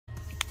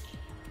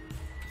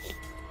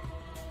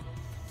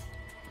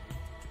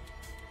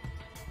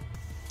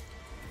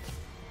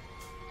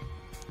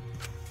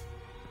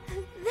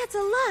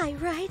That's a lie,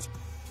 right?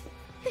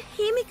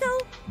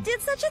 Himiko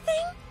did such a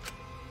thing?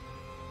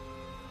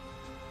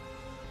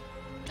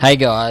 Hey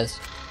guys.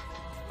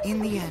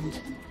 In the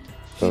end,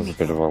 That was a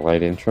bit of a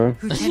late intro.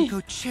 who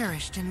Tenko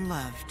cherished and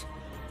loved,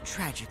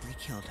 tragically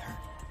killed her.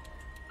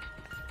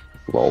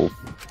 Lol.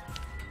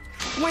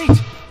 Wait!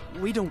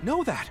 We don't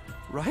know that,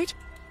 right?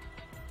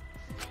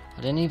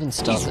 I didn't even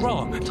start He's the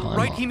wrong, timer.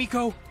 right,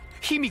 Himiko?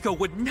 Himiko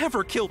would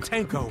never kill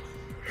Tenko.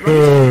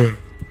 Kill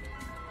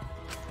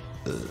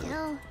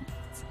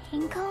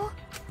Tenko?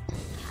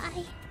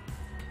 I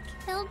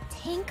killed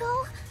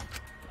Tenko?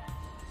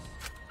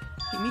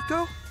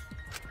 Himiko?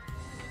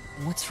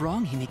 What's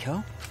wrong,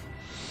 Himiko?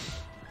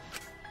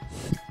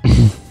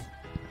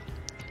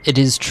 It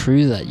is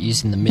true that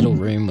using the middle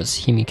room was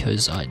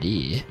Himiko's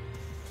idea,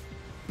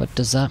 but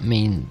does that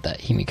mean that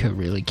Himiko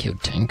really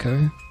killed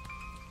Tenko?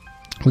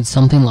 Would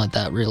something like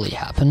that really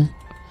happen?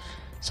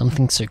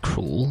 Something so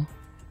cruel?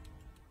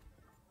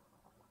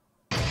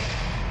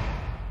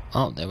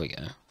 Oh, there we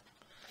go.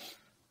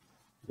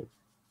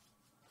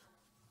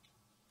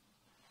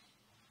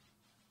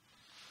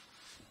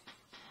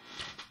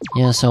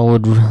 Yes, I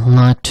would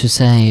like to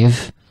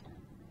save.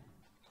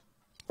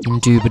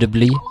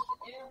 Indubitably.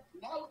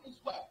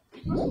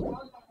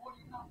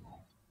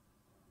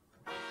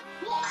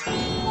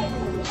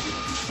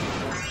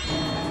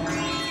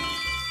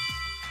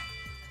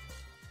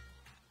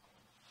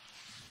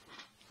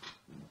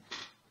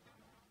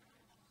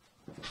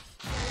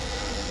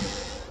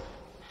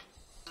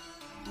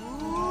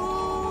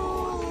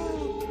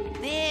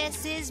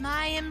 This is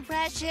my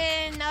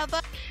impression of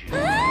a...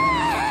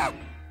 Ah!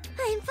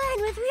 I'm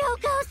fine with real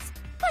ghosts,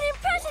 but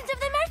impressions of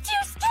them are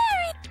too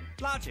scary!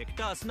 Logic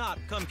does not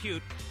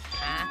compute.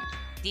 Huh?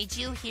 Did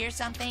you hear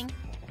something?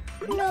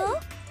 No,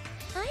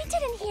 I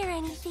didn't hear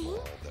anything.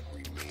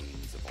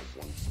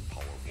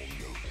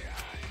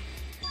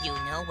 You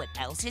know what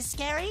else is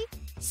scary?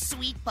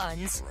 Sweet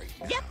buns.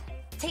 Yep,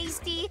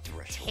 tasty,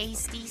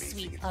 tasty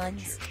sweet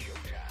buns.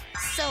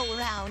 So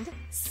round,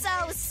 so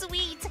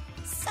sweet,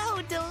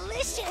 so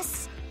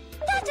delicious.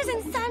 That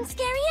doesn't sound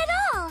scary at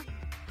all!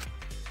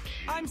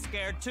 I'm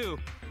scared too.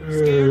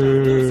 Scared of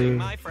losing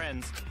my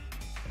friends.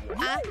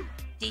 Huh?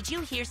 Did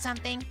you hear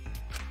something?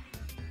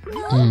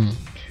 No,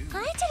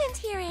 I didn't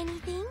hear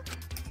anything.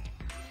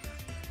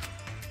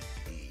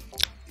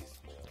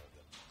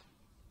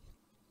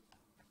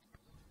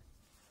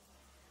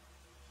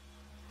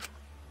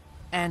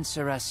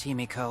 Answer us,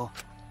 Himiko.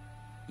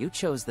 You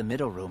chose the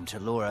middle room to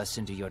lure us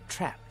into your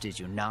trap, did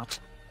you not?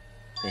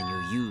 Then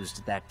you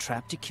used that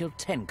trap to kill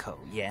Tenko,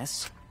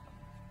 yes?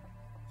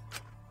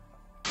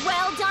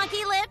 Well,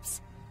 Donkey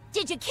Lips,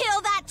 did you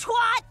kill that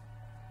twat?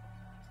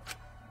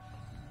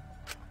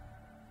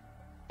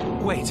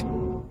 Wait.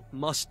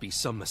 Must be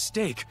some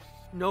mistake.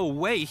 No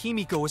way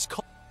Himiko is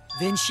called...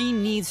 Then she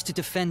needs to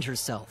defend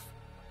herself.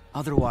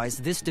 Otherwise,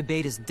 this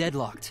debate is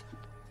deadlocked.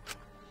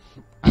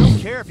 I don't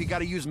care if you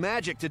gotta use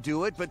magic to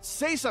do it, but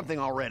say something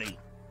already.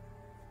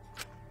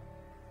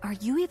 Are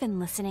you even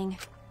listening?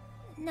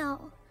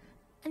 No,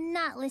 I'm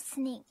not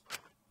listening.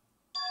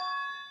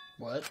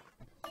 What?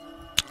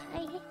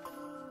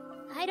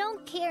 I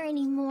don't care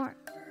anymore.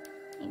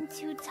 I'm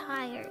too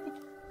tired.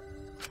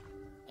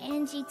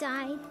 Angie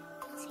died.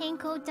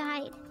 Tenko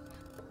died.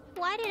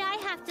 Why did I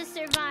have to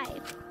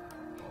survive?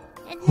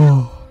 And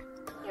now,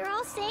 you're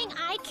all saying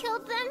I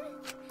killed them?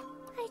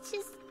 I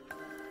just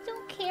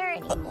don't care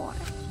anymore.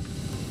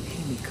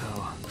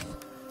 Himiko.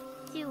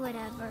 Do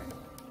whatever.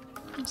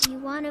 If you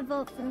want to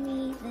vote for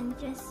me, then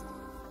just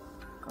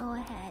go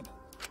ahead.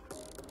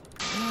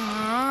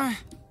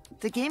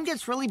 The game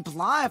gets really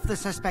blah if the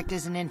suspect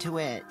isn't into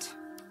it.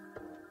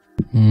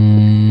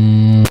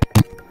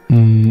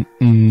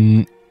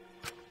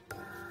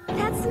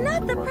 That's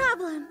not the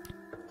problem.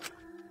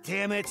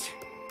 Damn it.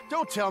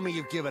 Don't tell me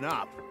you've given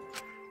up.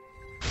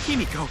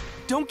 Himiko,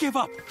 don't give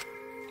up.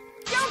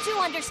 Don't you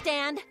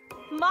understand?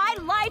 My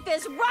life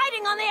is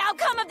riding on the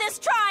outcome of this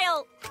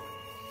trial!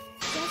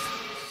 Just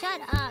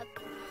shut up.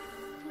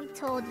 I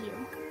told you,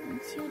 I'm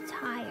too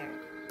tired.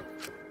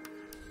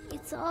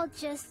 It's all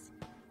just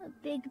a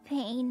big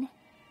pain.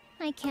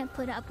 I can't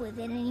put up with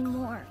it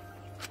anymore.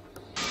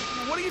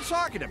 What are you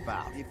talking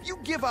about? If you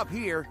give up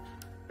here...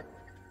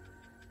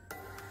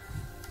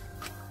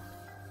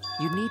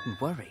 You needn't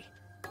worry.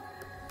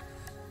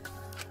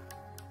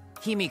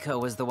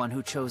 Himiko was the one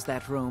who chose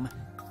that room.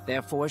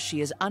 Therefore, she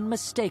is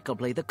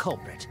unmistakably the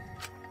culprit.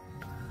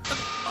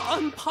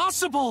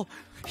 Impossible!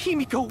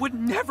 Himiko would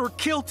never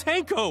kill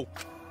Tenko!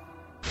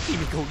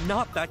 Himiko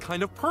not that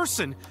kind of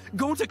person!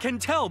 Gonta can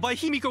tell by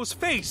Himiko's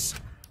face!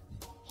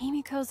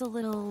 Himiko's a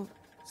little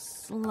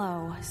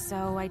slow,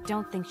 so I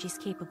don't think she's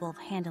capable of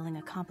handling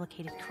a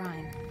complicated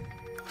crime.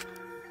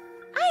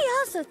 I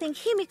also think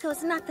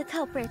Himiko's not the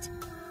culprit.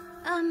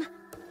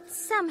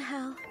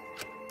 Somehow.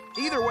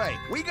 Either way,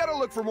 we gotta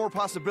look for more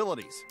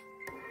possibilities.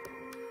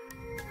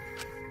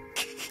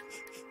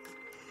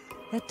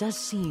 That does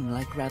seem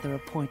like rather a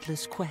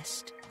pointless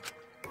quest.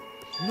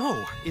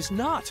 No, is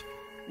not.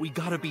 We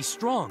gotta be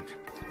strong.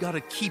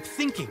 Gotta keep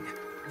thinking.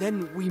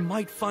 Then we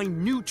might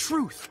find new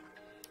truth.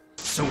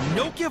 So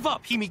no give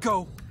up,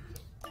 Himiko!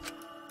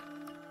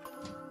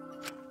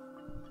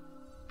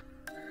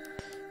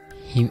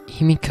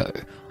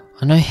 Himiko,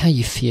 I know how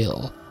you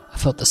feel. I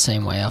felt the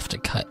same way after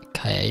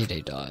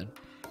Kaede died.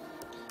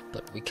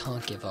 But we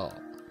can't give up.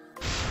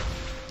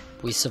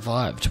 We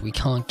survived. We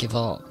can't give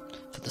up.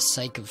 For the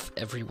sake of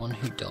everyone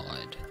who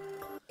died.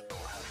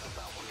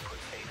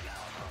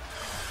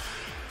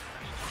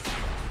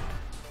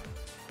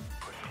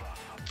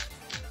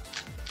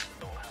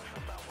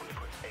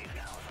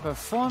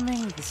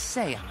 Performing the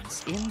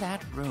seance in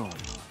that room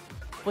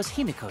was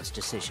Himiko's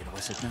decision,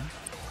 was it not?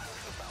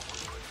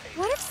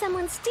 What if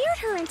someone steered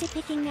her into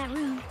picking that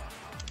room?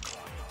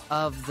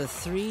 Of the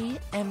 3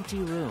 empty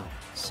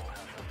rooms,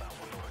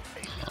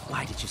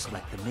 why did you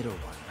select the middle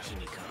one,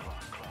 Himiko?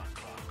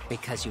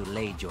 Because you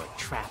laid your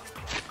trap.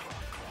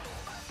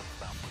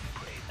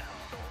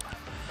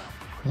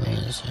 When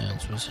his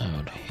hands was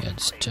out, he had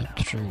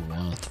stepped through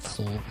one of the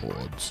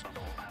floorboards.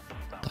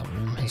 That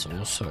room has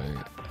also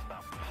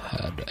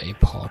had a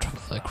part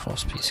of the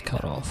crosspiece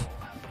cut off.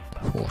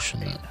 The portion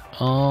that...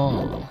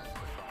 Oh.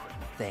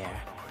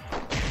 There.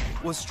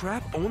 Was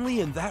trap only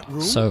in that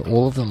room? So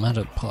all of them had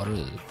a part of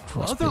the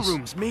crosspiece. Other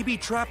rooms may be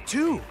trapped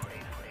too.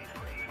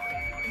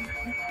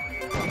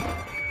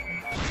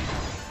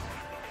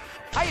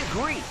 I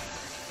agree.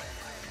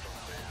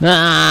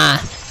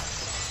 Ah!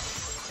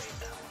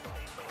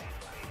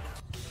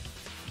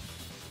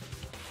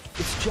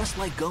 It's just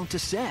like Gonta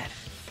said.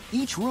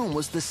 Each room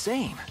was the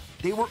same.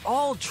 They were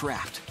all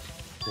trapped.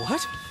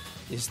 What?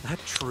 Is that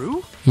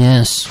true?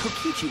 Yes.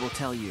 Kokichi will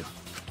tell you.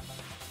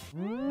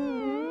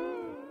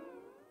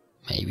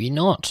 Maybe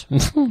not.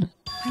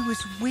 I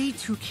was way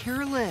too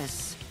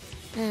careless.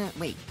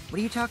 Wait, what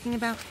are you talking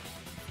about?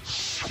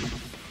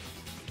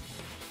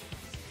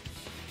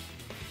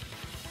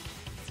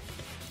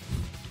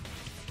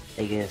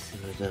 I guess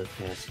another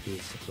passkey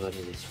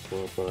supported his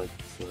floorboard,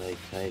 so I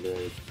tried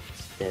to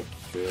step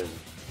through.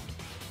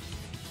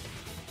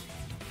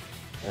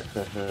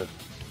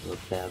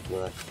 What bad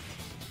luck.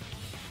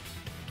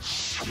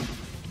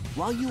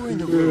 While you were in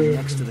the room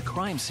next to the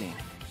crime scene,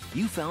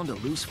 you found a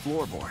loose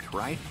floorboard,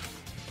 right?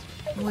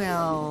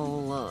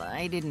 Well,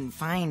 I didn't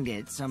find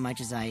it so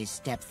much as I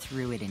stepped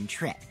through it and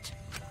tripped.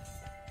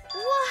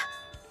 What?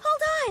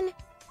 Hold on!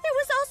 There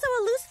was also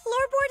a loose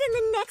floorboard in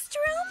the next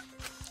room?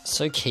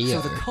 So Kyo.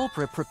 So the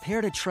culprit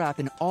prepared a trap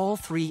in all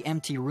 3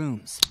 empty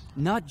rooms,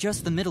 not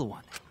just the middle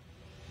one.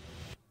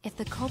 If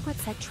the culprit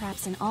set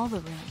traps in all the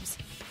rooms,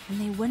 then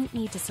they wouldn't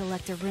need to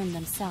select a room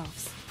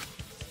themselves.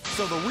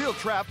 So the real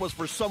trap was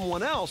for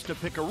someone else to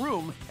pick a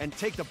room and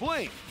take the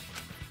blame.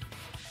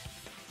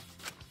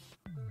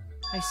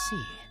 I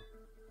see.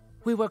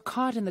 We were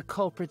caught in the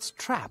culprit's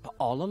trap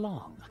all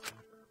along.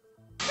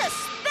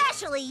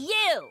 Especially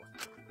you!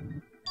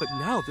 But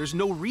now there's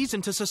no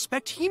reason to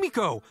suspect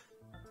Himiko,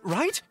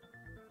 right?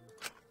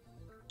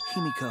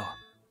 Himiko,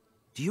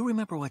 do you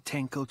remember what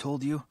Tenko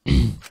told you?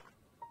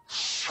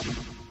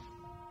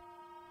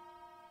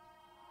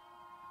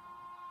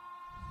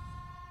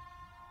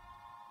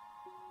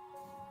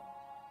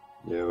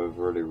 Yeah, I've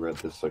already read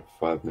this like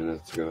 5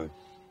 minutes ago.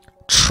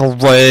 True.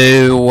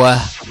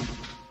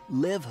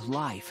 Live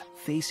life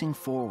facing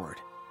forward.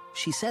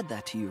 She said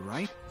that to you,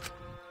 right?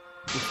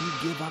 If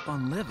you give up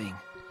on living,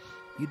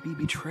 you'd be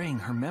betraying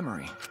her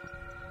memory.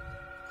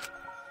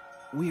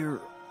 We're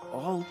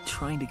all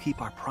trying to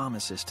keep our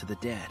promises to the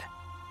dead.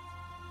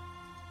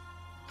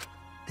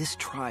 This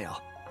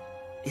trial,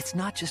 it's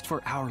not just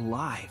for our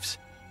lives.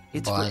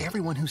 It's for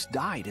everyone who's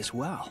died as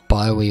well.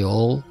 By we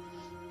all,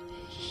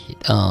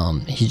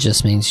 he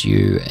just means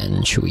you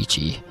and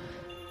Shuichi.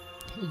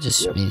 He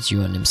just means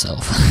you and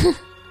himself.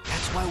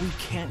 That's why we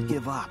can't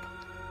give up.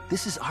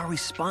 This is our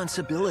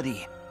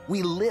responsibility.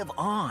 We live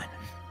on.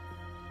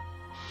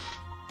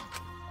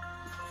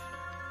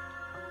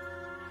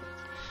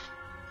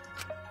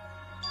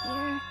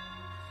 You're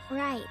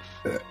right.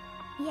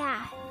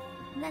 Yeah,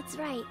 that's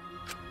right.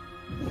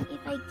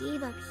 If I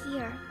gave up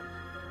here,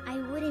 I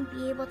wouldn't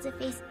be able to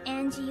face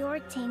Angie or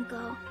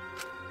Tenko.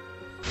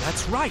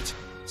 That's right.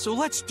 So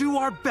let's do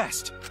our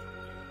best.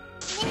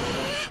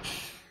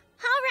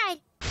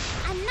 Alright,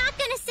 I'm not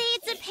gonna say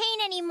it's a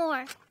pain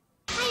anymore.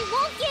 I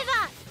won't give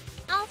up.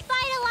 I'll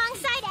fight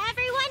alongside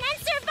everyone and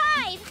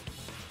survive.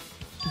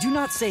 Do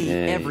not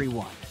say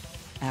everyone.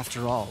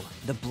 After all,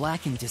 the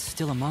Blackened is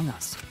still among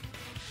us.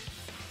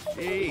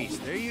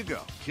 Jeez, there you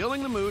go.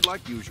 Killing the mood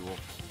like usual.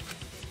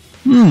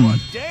 But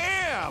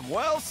damn!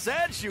 Well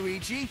said,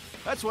 Shuichi.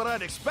 That's what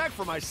I'd expect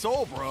from my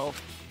soul bro.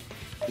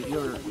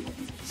 Your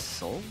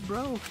soul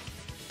bro?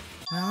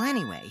 Well,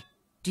 anyway,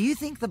 do you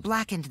think the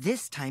Blackened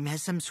this time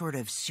has some sort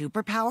of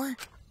superpower?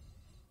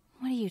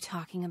 What are you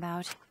talking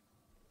about?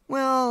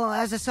 Well,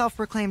 as a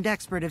self-proclaimed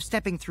expert of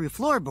stepping through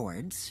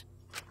floorboards,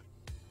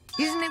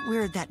 isn't it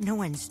weird that no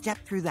one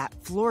stepped through that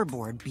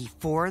floorboard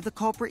before the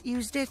culprit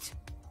used it?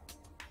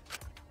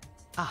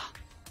 Ah,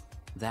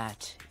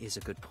 that is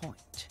a good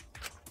point.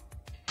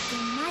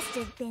 It must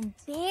have been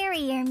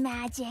barrier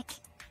magic.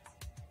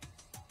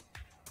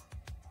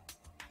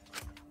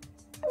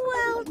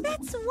 Well,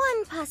 that's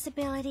one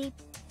possibility.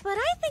 but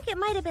I think it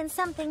might have been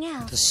something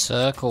else. The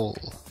circle.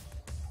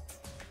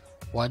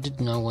 Why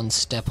did no one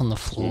step on the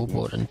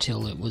floorboard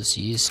until it was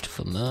used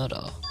for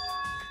murder?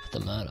 For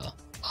the murder.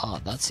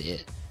 Ah, that's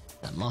it.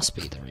 That must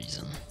be the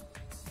reason.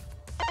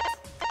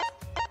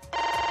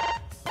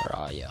 Where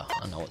are ya?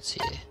 I know it's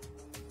here.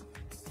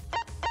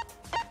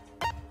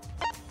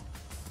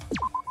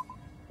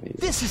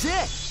 This is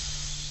it!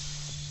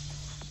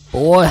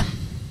 Boy!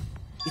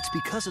 It's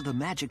because of the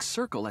magic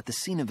circle at the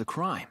scene of the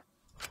crime.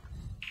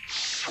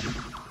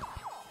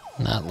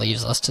 And that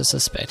leaves us to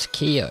suspect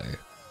Kyo.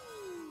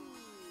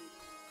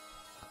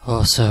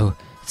 Also,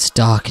 it's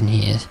dark in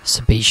here,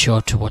 so be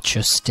sure to watch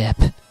your step.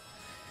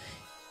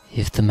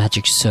 If the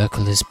magic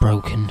circle is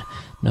broken,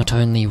 not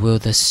only will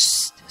the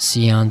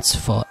seance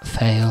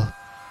fail,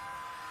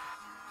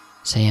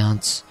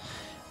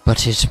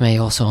 but it may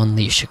also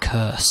unleash a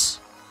curse.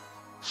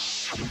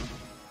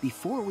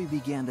 Before we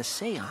began the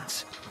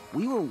seance,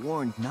 we were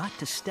warned not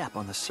to step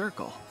on the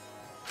circle.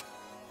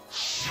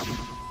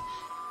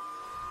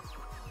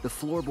 The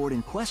floorboard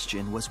in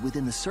question was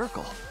within the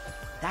circle.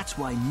 That's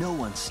why no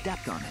one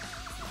stepped on it.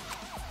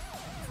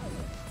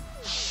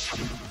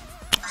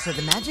 So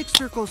the magic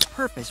circle's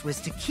purpose was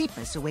to keep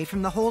us away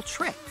from the whole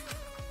trick.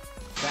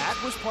 That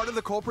was part of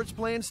the culprit's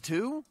plans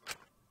too?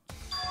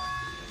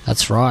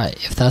 That's right.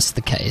 If that's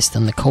the case,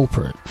 then the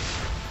culprit,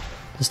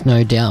 there's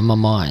no doubt in my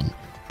mind,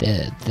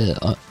 they're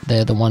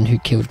the one who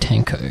killed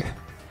Tenko.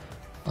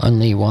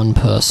 Only one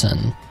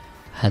person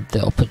had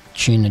the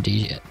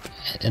opportunity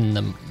and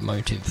the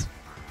motive,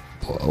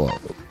 or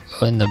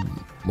in the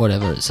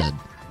whatever it said.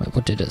 Wait,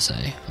 what did it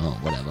say? Oh,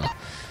 whatever.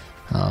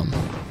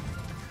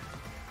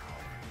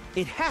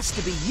 It has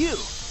to be you!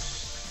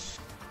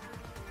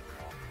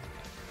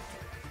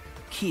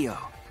 Kyo.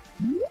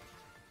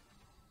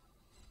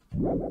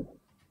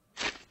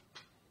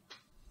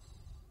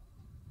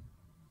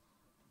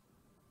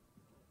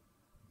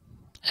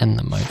 And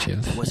the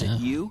motive. Was it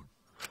you?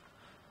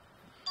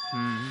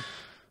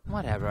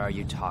 Whatever are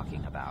you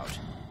talking about?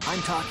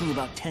 I'm talking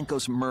about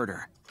Tenko's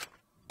murder.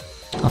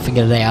 I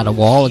figured it out a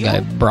while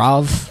ago,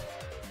 bruv.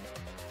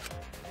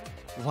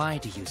 Why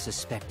do you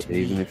suspect me?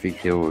 Even if he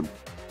killed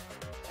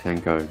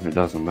Tenko, it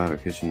doesn't matter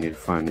because you need to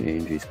find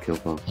Angie's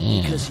killer.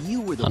 Yeah, because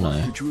you were the one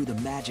who drew the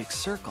magic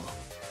circle.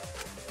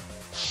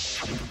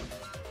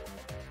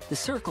 The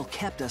circle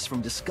kept us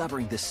from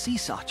discovering the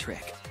seesaw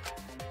trick,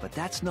 but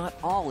that's not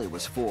all it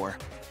was for.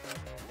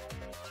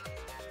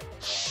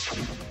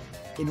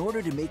 In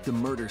order to make the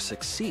murder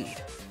succeed,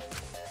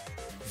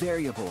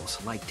 variables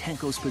like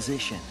Tenko's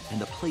position and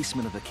the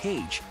placement of the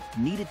cage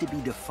needed to be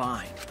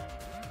defined.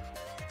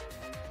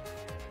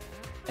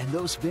 And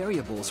those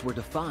variables were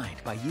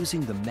defined by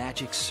using the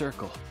magic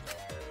circle.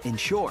 In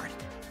short,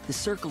 the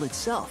circle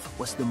itself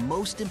was the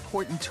most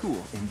important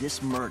tool in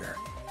this murder.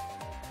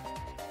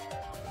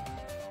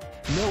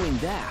 Knowing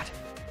that,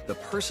 the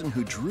person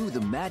who drew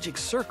the magic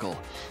circle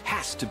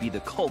has to be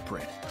the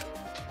culprit.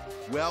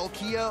 Well,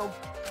 Kyo?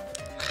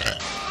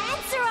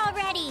 Answer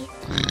already!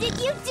 Did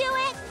you do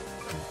it?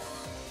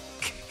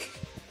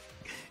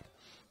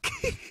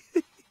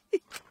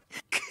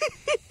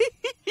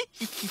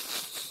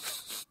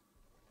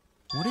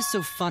 What is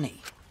so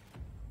funny?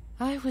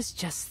 I was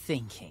just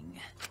thinking.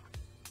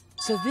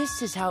 So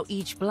this is how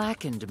each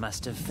blackened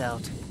must have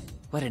felt.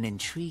 What an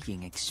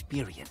intriguing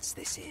experience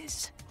this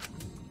is.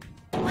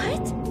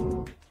 What?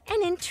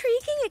 An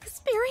intriguing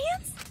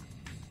experience?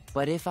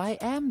 But if I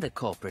am the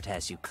culprit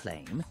as you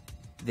claim,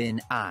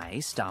 then I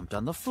stomped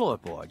on the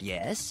floorboard,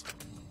 yes?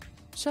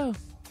 So,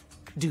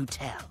 do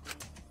tell.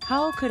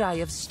 How could I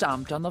have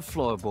stomped on the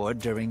floorboard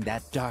during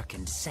that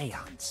darkened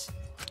seance?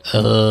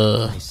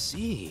 I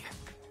see.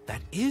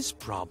 That is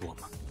problem.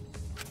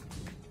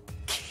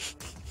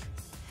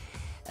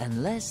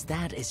 Unless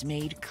that is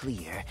made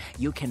clear,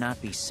 you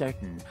cannot be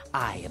certain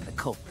I am the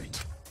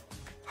culprit.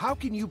 How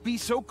can you be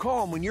so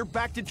calm when you're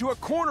backed into a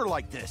corner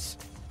like this?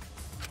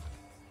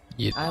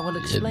 I will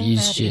explain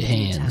Use that your in due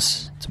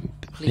hands to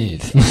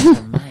Please move.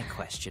 answer my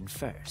question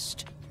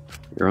first.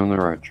 You're on the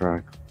right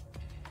track.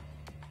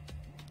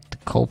 The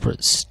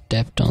culprit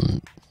stepped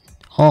on...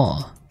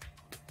 Oh.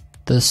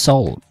 The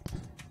salt.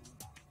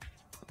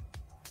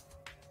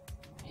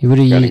 He would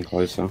have... Getting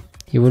closer.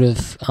 He would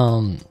have,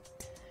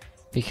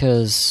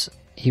 because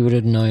he would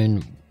have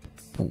known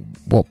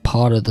what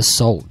part of the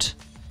salt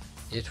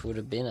it would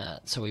have been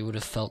at, so he would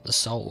have felt the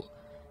salt,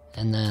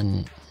 and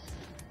then...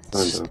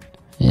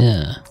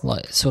 Yeah,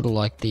 like, sort of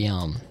like the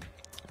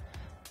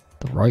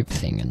rope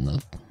thing and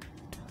the...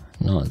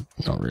 No,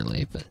 not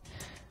really, but...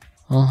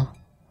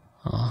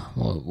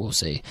 we'll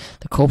see.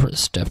 The culprit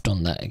stepped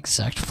on that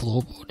exact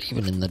floorboard,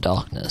 even in the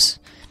darkness.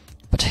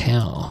 But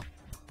how?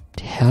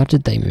 How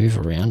did they move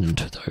around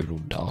into total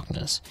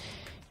darkness?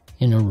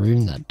 In a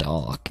room that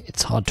dark,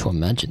 it's hard to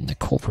imagine the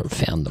culprit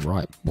found the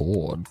right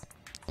board.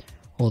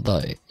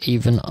 Although,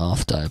 even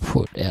after I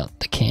put out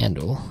the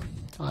candle,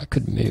 I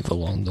could move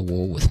along the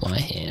wall with my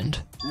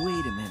hand.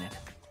 Wait a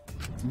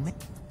minute.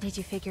 Did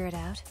you figure it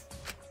out?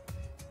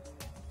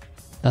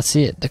 That's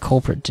it, the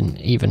culprit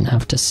didn't even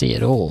have to see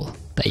it all.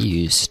 They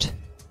used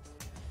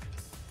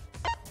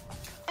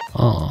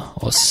Oh,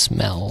 or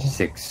smell.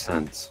 6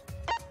 cents.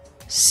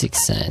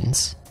 6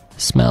 cents.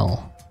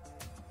 Smell.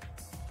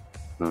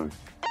 No.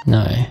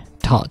 No.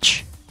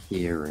 Touch.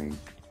 Hearing.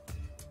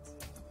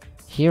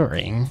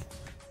 Hearing?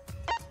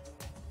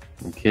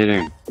 I'm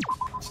kidding.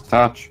 It's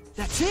touch.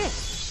 That's it!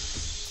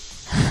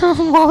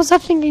 What was I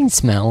thinking?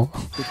 Smell.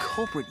 The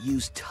culprit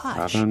used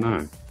touch. I don't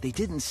know. They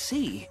didn't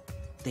see.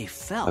 They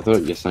felt. I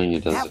thought you were saying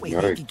it does That a way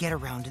they joke. could get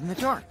around in the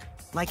dark,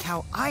 like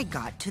how I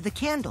got to the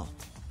candle.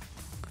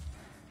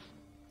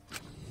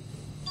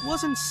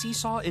 Wasn't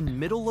Seesaw in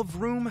middle of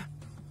room?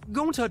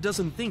 Gonta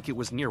doesn't think it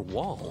was near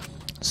wall.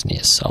 It's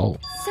near salt.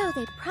 So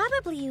they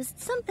probably used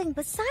something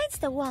besides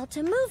the wall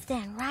to move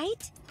then,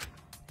 right?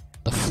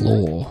 The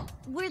floor.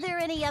 Were there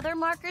any other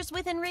markers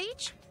within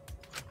reach?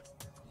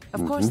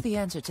 Of course, the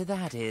answer to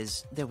that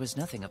is there was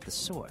nothing of the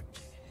sort.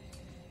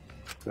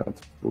 That's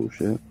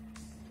bullshit.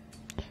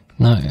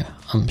 No,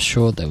 I'm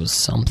sure there was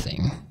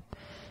something.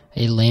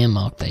 A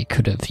landmark they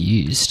could have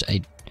used.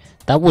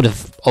 That would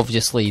have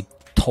obviously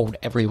told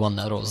everyone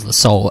that it was the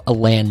soul. A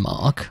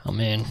landmark. I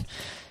mean,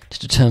 to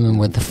determine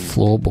where the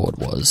floorboard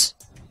was.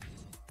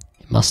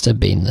 It must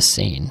have been the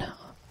scene.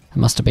 It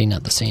must have been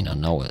at the scene, I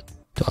know it.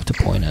 Do I have to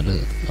point at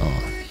it?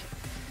 Oh.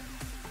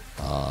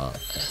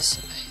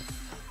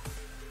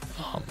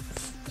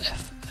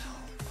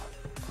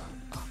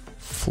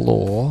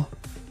 Floor.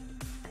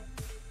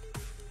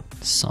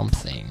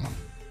 Something.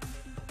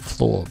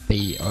 Floor.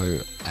 B-O-A-R-D-S.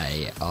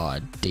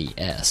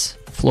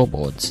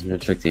 Floorboards. I'm gonna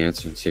check the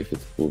answer and see if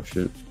it's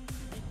bullshit.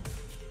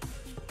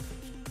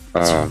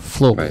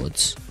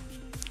 Floorboards.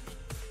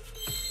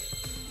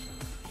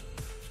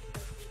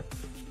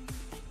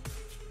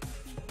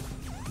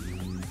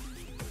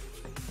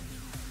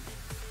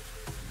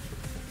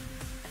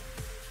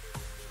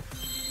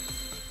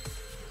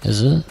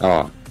 Is it?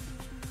 Oh.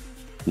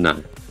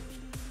 No.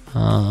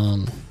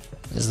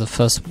 Is the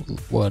first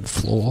word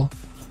floor?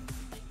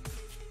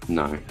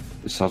 No.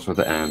 It starts with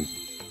an M.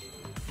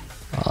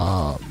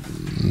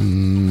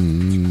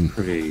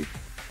 Pretty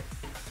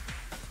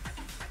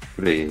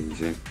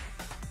easy.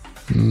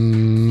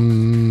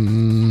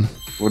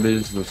 What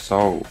is the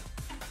salt?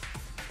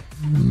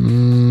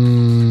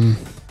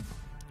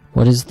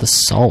 What is the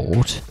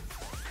salt?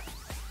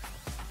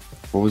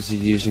 What was he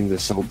using the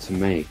salt to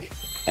make?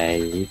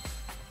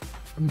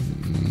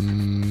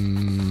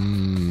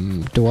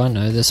 Do I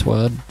know this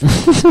word?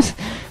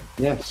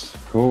 Yes,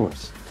 of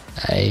course.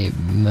 A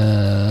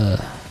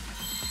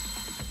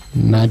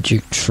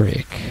magic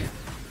trick.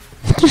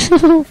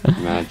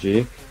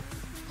 Magic?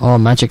 Oh,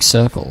 magic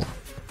circle.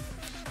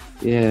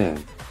 Yeah.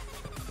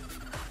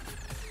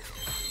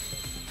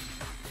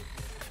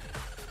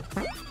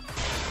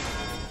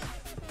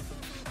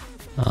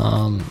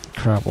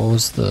 Crap, what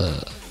was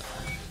the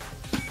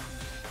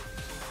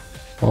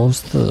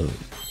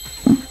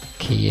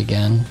key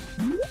again?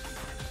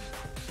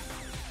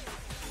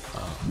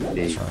 Oh,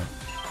 that's right.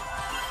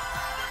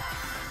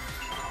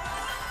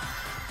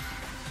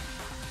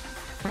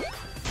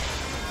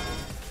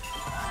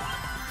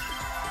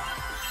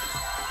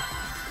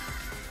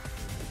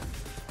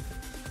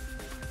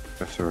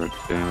 Pressure it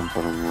down,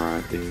 bottom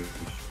right ish.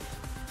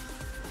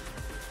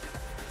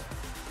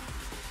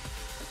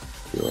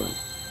 Sure.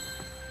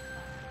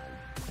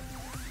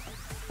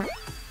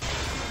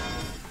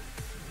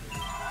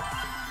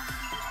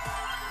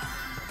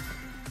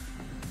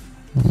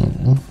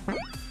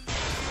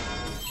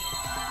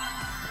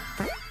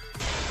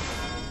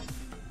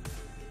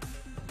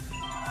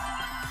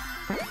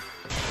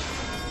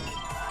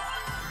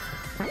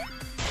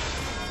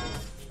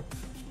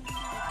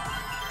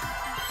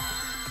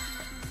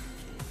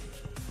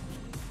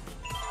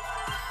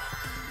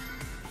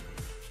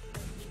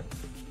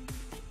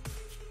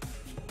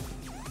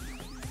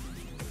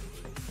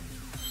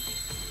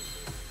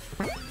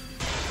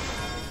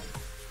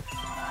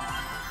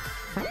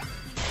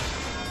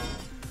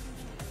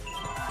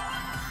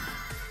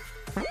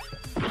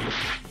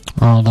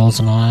 Oh, that was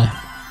an eye.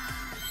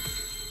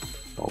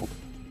 Oh.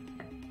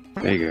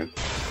 There you go.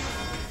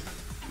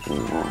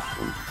 Oh,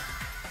 awesome.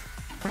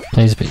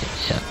 Please be,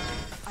 yeah.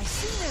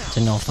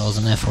 Didn't know if that was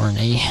an F or an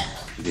E.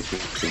 This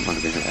might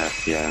have been an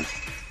F, yeah.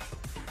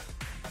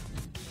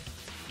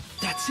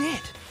 That's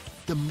it!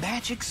 The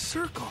magic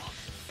circle.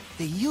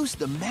 They used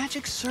the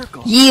magic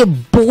circle. Yeah,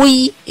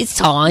 boy! It's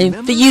time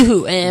Remember? for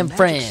you and the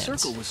friends. magic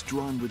circle was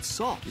drawn with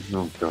salt.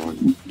 No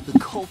going. The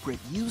culprit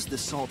used the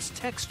salt's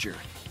texture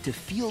to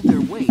feel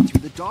their way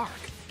through the dark.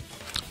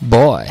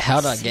 Boy,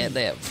 how'd I get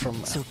there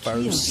from So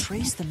first? Kyo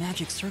traced the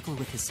magic circle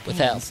with his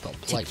Without, hands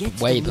like, to get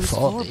to way the loose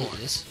before floorboard.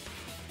 this.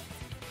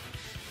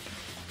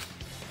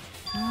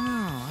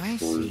 Oh, I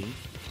see.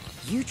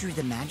 You drew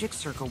the magic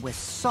circle with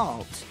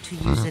salt to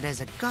use it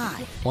as a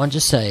guide. Why don't you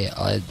say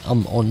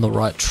I'm on the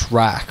right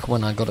track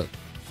when I got it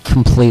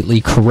completely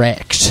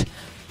correct?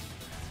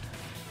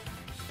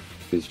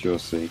 It's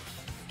Josie.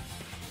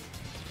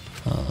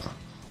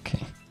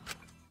 Okay.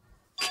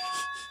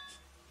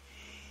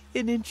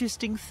 An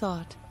interesting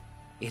thought.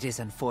 It is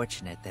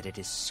unfortunate that it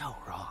is so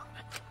wrong.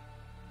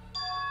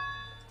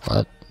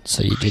 What?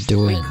 So you did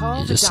do it, and Recall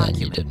you're the just saying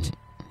you document. didn't.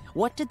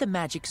 what did the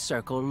magic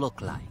circle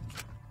look like?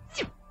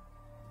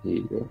 Here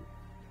you go.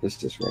 This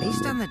just right.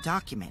 Based on the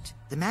document,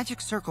 the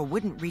magic circle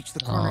wouldn't reach the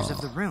corners of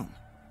the room.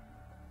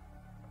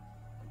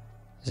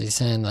 Is he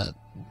saying that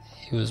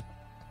he was...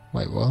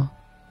 Wait, what?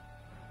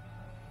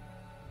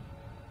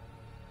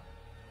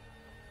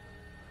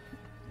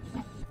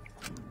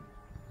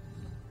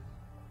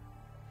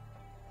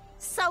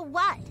 So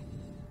what?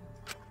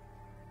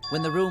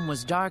 When the room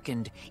was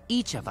darkened,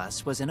 each of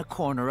us was in a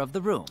corner of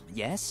the room,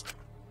 yes?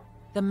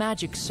 The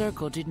magic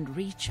circle didn't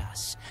reach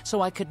us,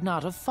 so I could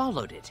not have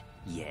followed it,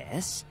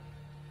 yes?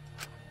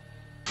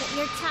 But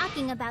you're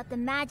talking about the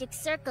magic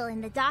circle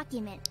in the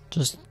document.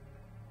 Just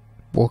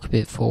walk a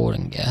bit forward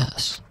and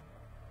guess.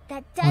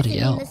 That doesn't Bloody mean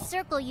hell. the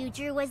circle you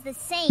drew was the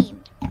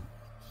same.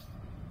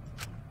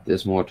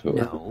 There's more to it.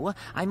 No,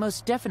 I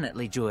most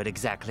definitely drew it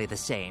exactly the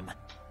same.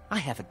 I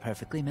have it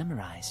perfectly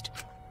memorized.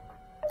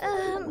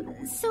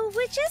 So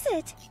which is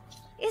it?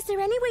 Is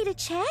there any way to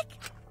check?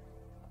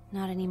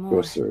 Not anymore. Of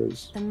course there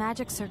is. The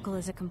magic circle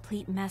is a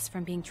complete mess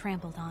from being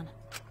trampled on.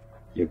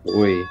 Your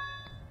boy.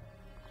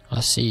 I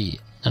see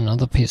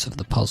another piece of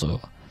the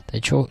puzzle. They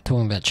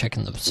talking about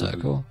checking the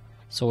circle.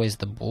 It's always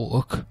the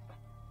book.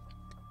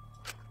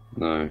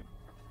 No.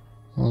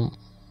 Well,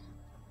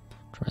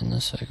 drain the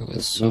circle with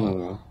No.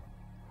 salt.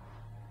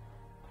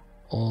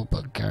 All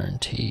but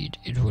guaranteed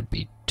it would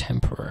be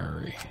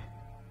temporary.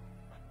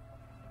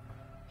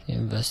 The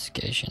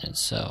investigation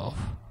itself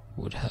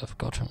would have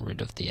gotten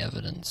rid of the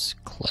evidence.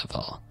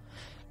 Clever.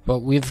 But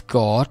we've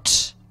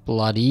got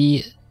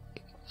bloody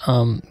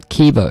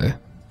Kibo.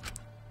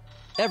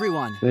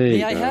 Everyone, There you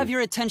may I go. have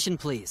your attention,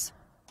 please?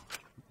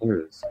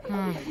 There it is.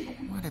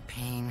 What a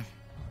pain.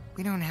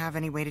 We don't have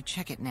any way to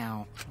check it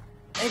now.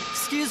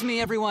 Excuse me,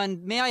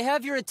 everyone. May I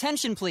have your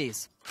attention,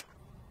 please?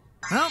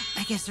 Well,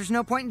 I guess there's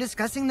no point in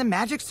discussing the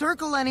magic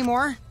circle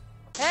anymore.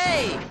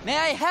 Hey, may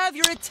I have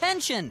your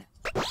attention?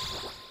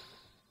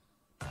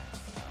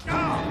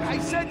 Oh, I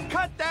said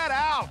cut that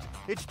out!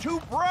 It's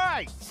too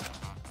bright!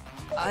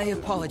 I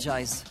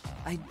apologize.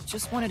 I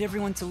just wanted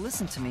everyone to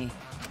listen to me.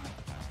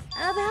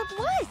 About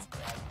what?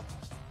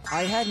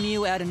 I had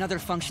Mew add another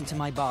function to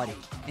my body,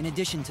 in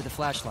addition to the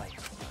flashlight.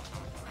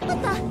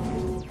 What the?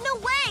 No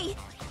way!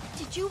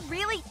 Did you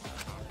really?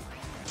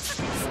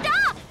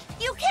 Stop!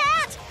 You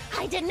can't!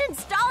 I didn't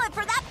install it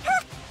for that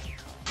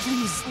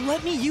Please,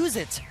 let me use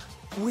it.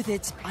 With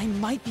it, I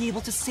might be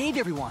able to save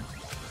everyone.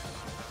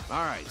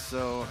 Alright,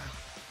 so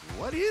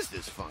what is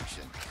this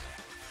function?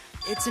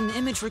 It's an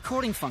image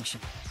recording function.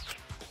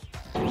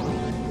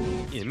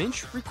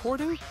 Image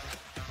recording?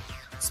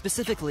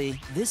 Specifically,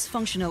 this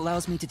function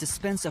allows me to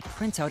dispense a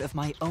printout of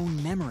my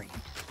own memory.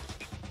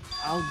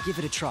 I'll give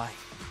it a try.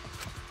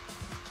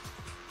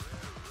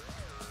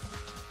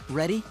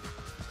 Ready?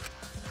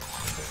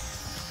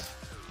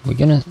 We're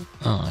gonna...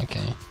 Oh,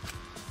 okay.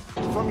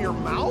 From your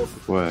mouth?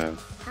 Where?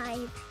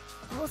 I've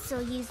also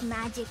used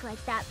magic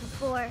like that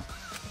before.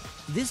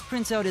 This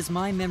printout is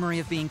my memory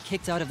of being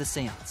kicked out of the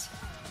seance.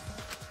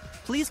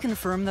 Please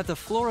confirm that the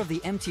floor of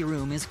the empty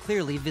room is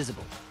clearly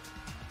visible.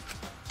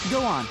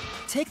 Go on,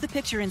 take the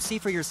picture and see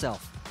for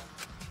yourself.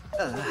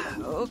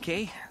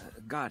 Okay,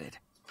 got it.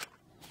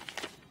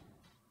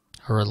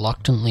 I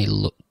reluctantly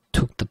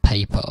took the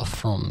paper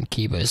from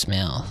Kibo's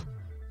mouth.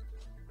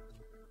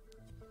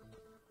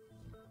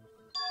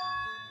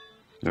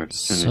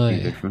 Notice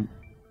anything different?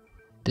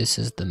 This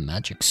is the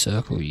magic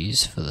circle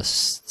used for the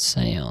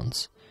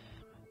seance.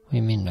 What do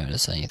you mean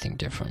notice anything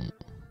different?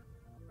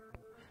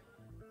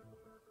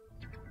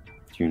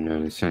 Do you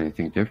notice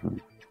anything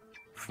different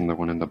from the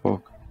one in the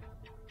book?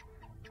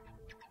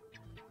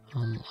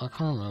 I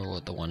can't remember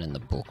what the one in the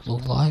book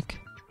looked like.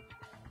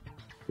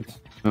 It's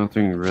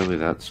nothing really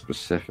that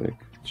specific.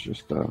 It's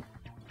just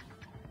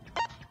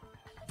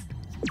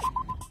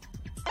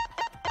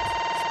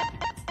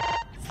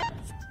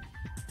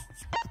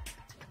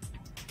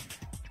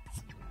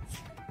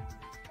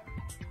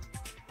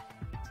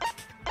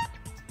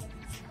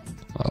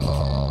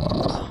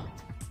Oh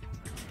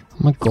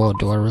my god,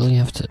 do I really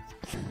have to...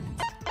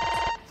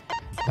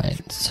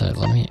 Wait, so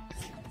let me...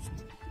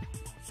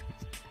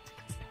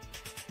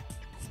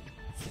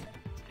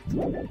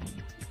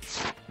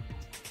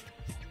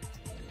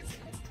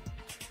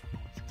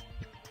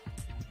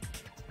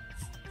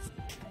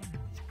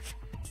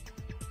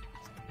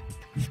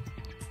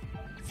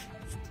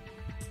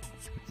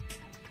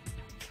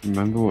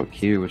 remember what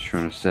Q was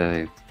trying to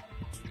say.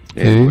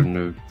 It wouldn't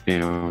have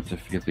been able to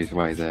feel his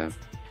way there.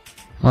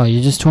 Oh,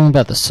 you're just talking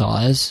about the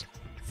size?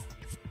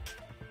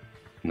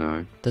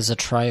 No. There's a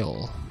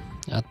trail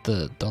at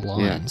the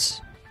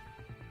lines.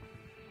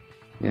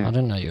 Yeah. I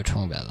didn't know you were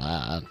talking about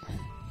that.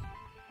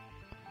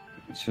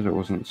 It said it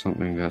wasn't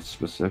something that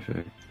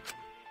specific.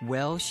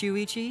 Well,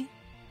 Shuichi,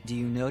 do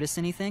you notice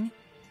anything?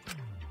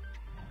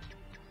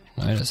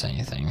 Notice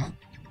anything?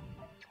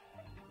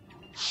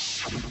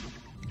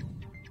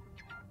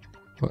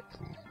 What?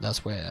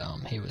 That's where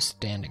he was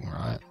standing,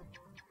 right?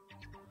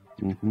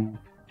 Mm-hmm.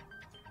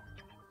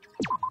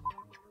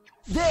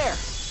 There!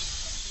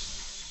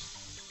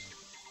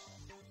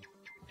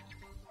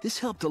 This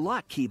helped a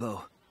lot,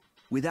 Kibo.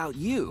 Without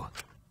you,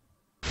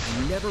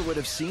 I never would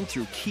have seen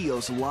through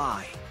Kiyo's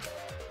lie.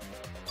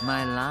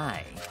 My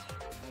lie?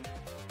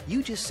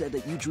 You just said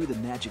that you drew the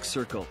magic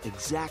circle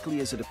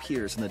exactly as it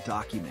appears in the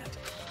document.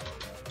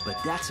 But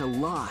that's a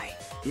lie,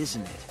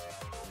 isn't it?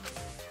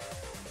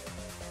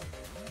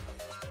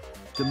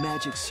 The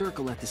magic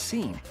circle at the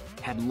scene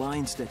had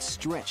lines that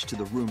stretched to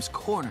the room's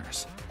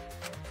corners,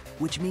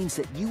 which means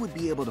that you would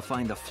be able to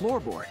find the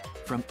floorboard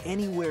from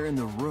anywhere in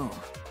the room.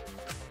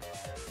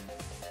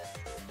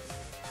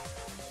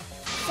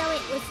 So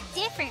it was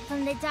different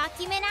from the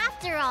document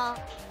after all.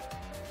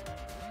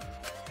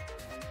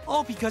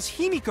 All because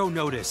Himiko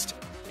noticed.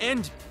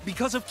 And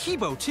because of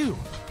Kibo, too.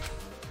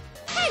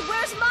 Hey,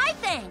 where's my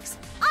thanks?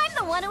 I'm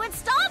the one who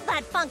installed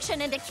that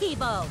function into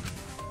Kibo.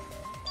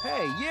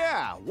 Hey,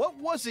 yeah, what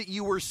was it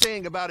you were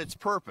saying about its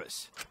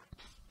purpose?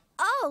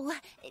 Oh,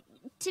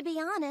 to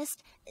be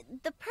honest,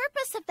 the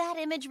purpose of that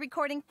image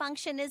recording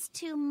function is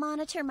to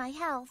monitor my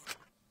health.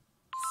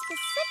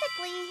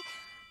 Specifically,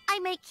 I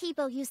make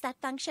Kibo use that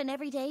function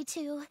every day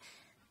to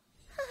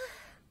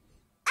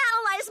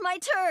analyze my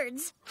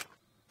turds.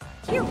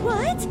 Your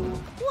what?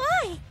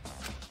 Why?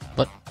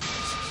 What?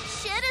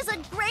 Shit is a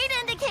great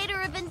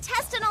indicator of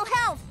intestinal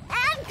health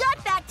and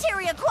gut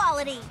bacteria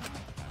quality.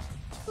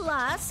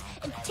 Plus,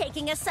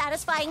 taking a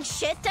satisfying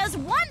shit does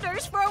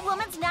wonders for a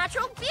woman's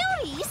natural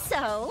beauty,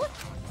 so...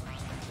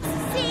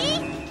 See?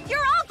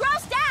 You're all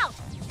grossed out!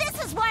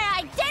 This is why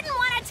I didn't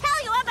want to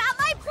tell you about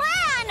my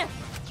plan!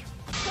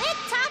 Quit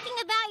talking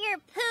about your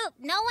poop.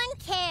 No one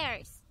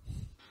cares.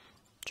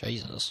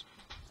 Jesus.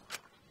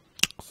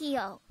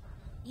 Kiyo,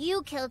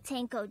 you killed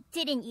Tenko,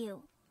 didn't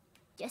you?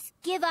 Just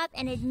give up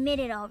and admit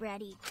it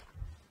already.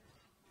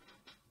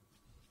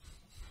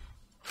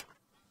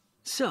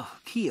 So,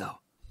 Kiyo,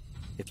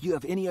 if you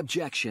have any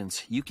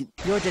objections, you can...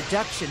 Your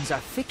deductions are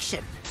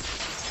fiction.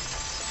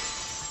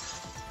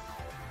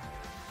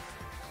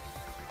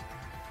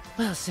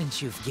 Well,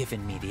 since you've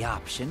given me the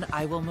option,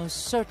 I will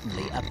most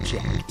certainly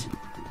object.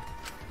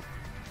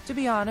 To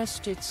be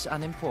honest, it's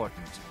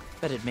unimportant,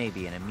 but it may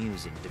be an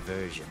amusing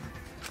diversion.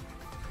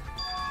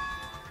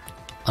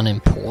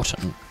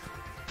 Unimportant?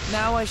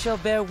 Now I shall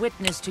bear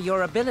witness to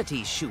your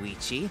abilities,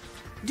 Shuichi.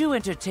 Do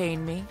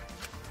entertain me.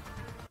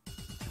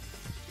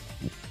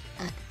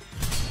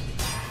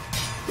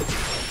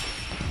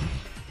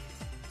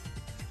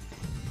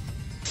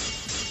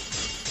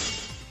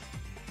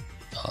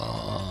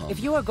 If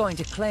you are going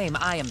to claim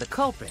I am the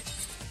culprit,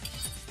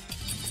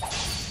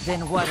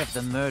 then what of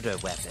the murder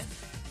weapon?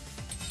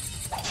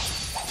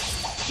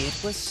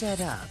 It was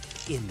set up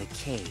in the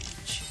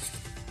cage.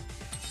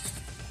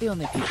 The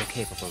only people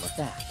capable of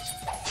that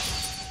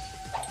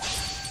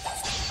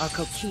are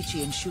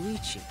Kokichi and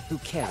Shuichi, who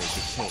carried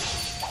the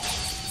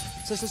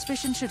cage. So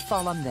suspicion should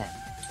fall on them.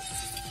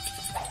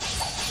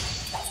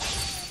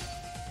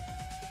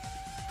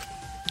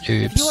 Oops.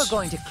 If you are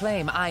going to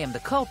claim I am the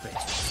culprit,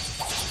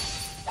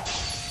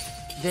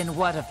 then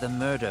what of the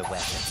murder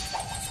weapon?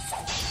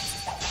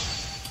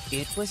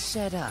 It was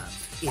set up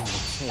in the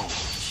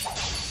cage.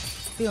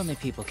 The only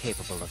people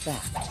capable of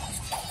that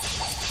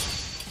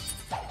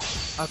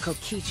are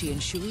Kokichi and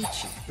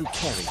Shuichi, who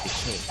carried the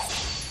cage.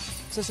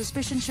 So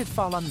suspicion should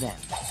fall on them.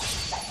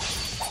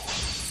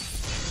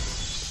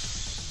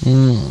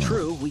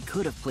 True, we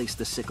could have placed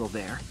the sickle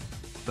there,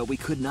 but we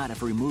could not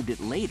have removed it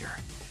later.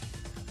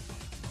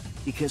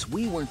 Because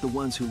we weren't the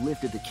ones who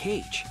lifted the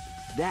cage.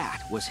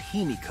 That was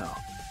Himiko.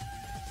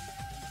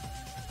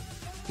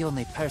 The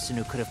only person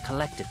who could have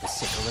collected the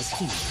sickle is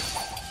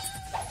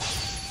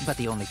Himiko. But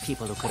the only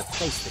people who could have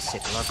placed the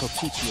sickle are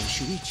Kokichi and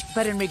Shuichi.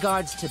 But in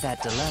regards to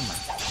that dilemma,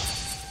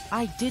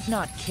 I did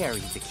not carry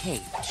the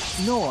cage,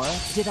 nor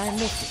did I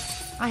lift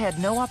it. I had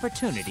no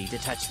opportunity to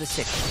touch the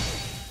sickle.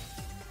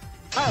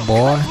 Oh,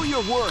 boy, careful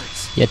your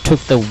words. You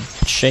took the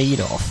shade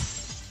off.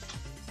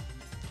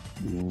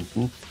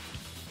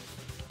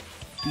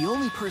 The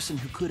only person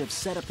who could have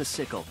set up the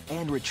sickle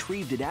and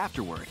retrieved it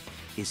afterward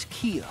is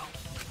Kiyo.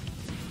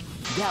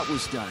 That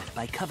was done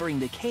by covering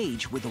the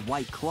cage with a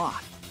white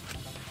cloth.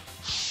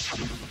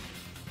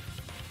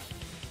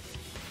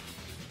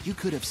 You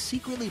could have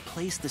secretly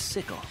placed the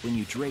sickle when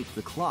you draped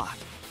the cloth.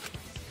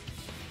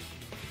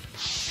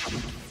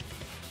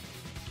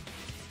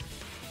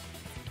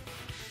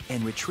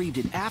 And retrieved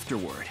it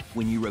afterward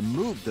when you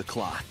removed the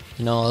cloth.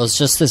 No, it was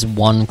just this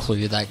one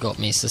clue that got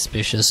me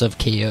suspicious of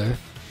Kiyo.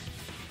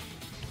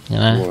 You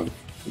know?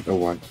 What? The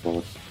white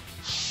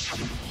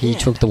cloth. He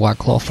took the white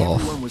cloth off.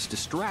 Everyone was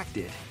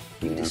distracted.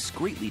 You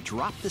discreetly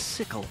dropped the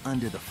sickle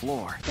under the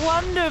floor.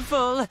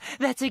 Wonderful!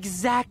 That's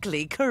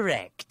exactly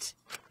correct.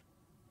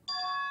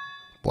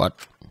 What?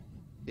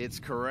 It's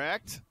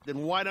correct? Then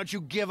why don't you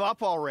give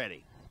up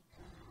already?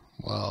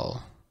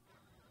 Well,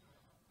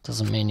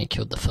 doesn't mean he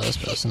killed the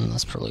first person.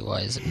 That's probably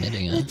why he's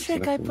admitting The it.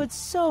 trick I put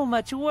so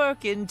much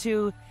work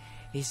into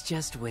is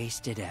just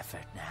wasted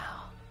effort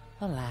now.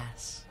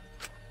 Alas.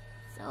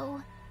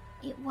 So,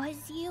 it was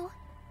you?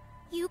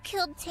 You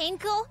killed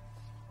Tenko?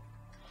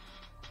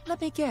 Let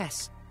me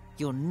guess.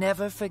 You'll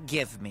never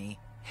forgive me.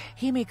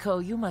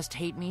 Himiko, you must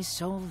hate me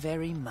so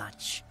very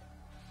much.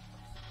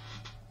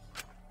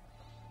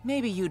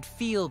 maybe you'd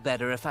feel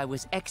better if I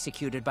was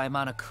executed by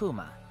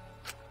Monokuma.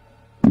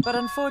 But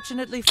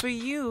unfortunately for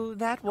you,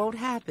 that won't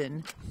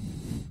happen.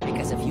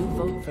 Because if you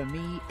vote for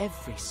me,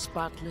 every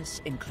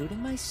spotless,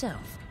 including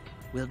myself,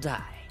 will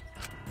die.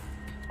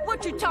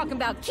 What you talking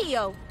about,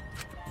 Kyo?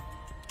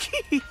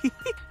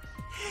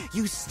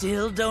 You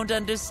still don't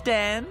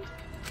understand?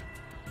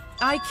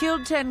 I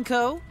killed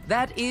Tenko,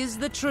 that is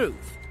the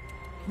truth.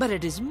 But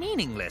it is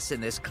meaningless in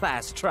this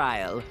class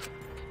trial.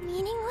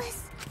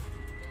 Meaningless?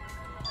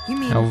 You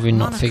mean How have we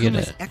not figured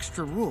Monokuma's it?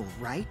 extra rule,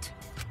 right?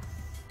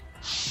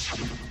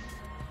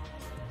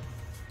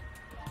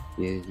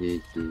 Yeah.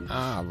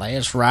 Ah,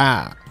 that's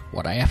right.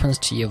 What happens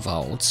to your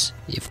votes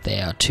if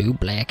there are two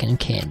blackened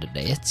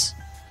candidates?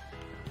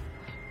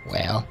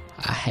 Well,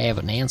 I have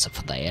an answer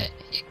for that.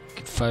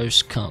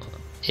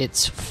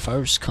 It's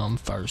first come,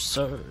 first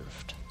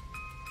served.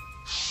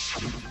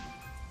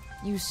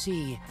 You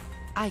see,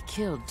 I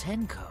killed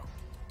Tenko,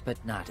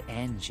 but not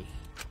Angie.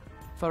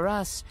 For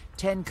us,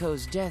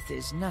 Tenko's death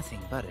is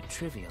nothing but a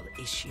trivial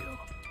issue.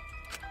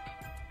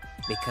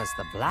 Because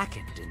the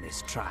blackened in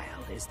this trial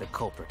is the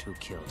culprit who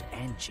killed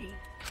Angie.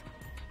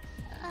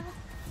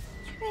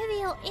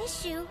 Trivial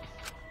issue?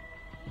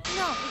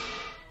 No,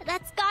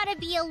 that's gotta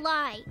be a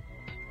lie.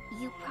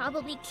 You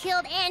probably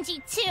killed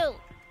Angie too.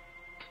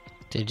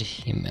 Did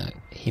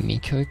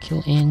Himiko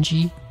kill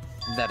Angie?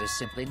 That is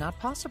simply not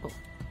possible.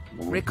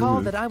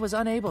 Recall that I was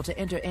unable to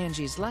enter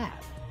Angie's lab.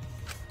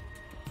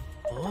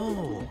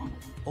 Oh,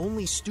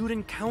 only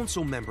student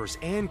council members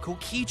and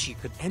Kokichi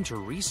could enter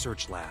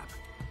research lab.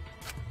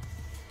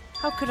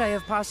 How could I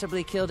have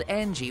possibly killed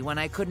Angie when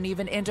I couldn't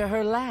even enter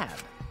her lab?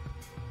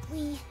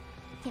 We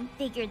can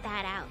figure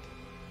that out.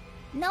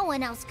 No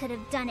one else could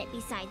have done it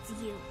besides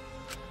you.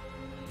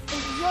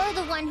 If you're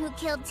the one who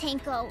killed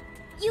Tenko,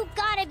 you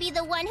gotta be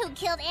the one who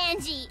killed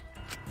Angie.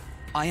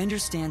 I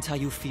understand how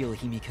you feel,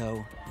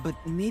 Himiko, but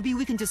maybe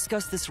we can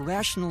discuss this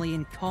rationally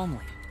and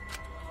calmly.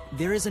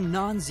 There is a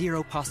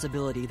non-zero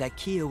possibility that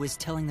Kyo is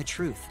telling the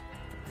truth.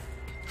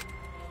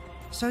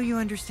 So you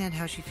understand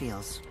how she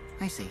feels.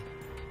 I see.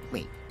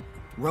 Wait,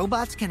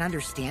 robots can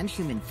understand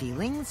human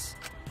feelings?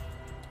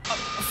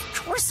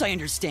 Of course I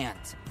understand.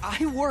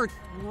 I work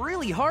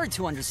really hard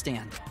to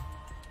understand.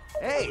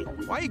 Hey,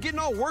 why are you getting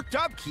all worked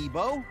up,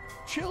 Kibo?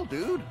 Chill,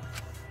 dude.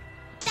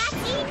 That's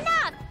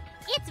enough!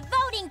 It's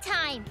voting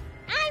time!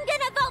 I'm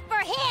gonna vote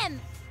for him!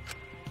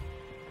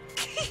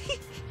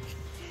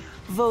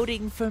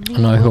 Voting for me. I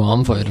know who I'm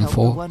will voting help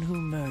for. The one who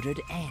murdered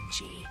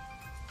Angie.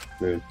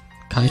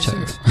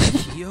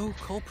 Kaito. Kyo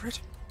culprit?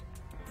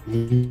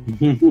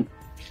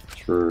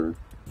 True.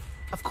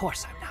 Of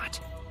course I'm not.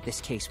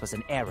 This case was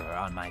an error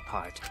on my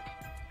part.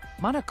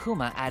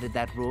 Monokuma added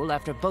that rule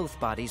after both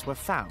bodies were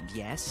found,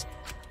 yes?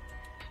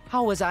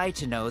 How was I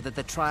to know that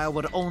the trial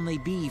would only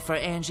be for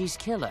Angie's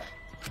killer?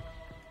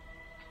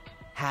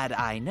 Had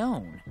I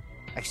known,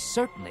 I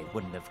certainly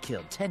wouldn't have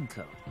killed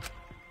Tenko.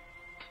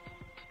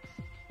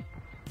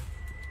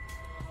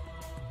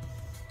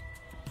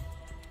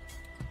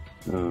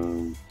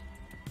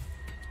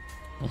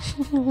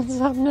 What's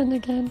happening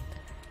again?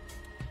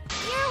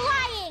 You're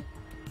lying!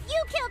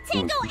 You killed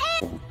Tenko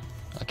and...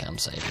 Okay, I'm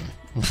saving.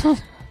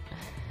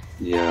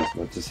 Yeah, I was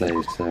about to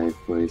say, save,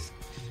 please.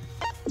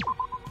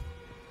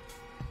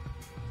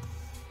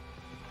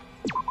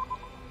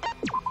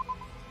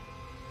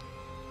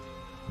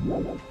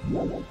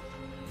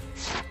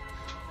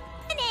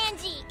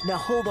 Angie! Now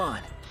hold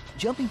on.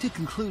 Jumping to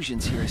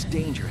conclusions here is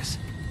dangerous.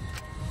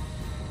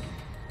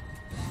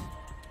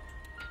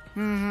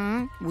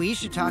 We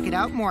should talk it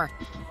out more.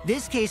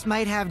 This case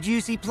might have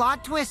juicy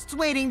plot twists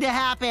waiting to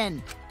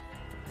happen.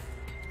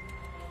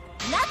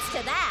 Nuts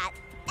to that!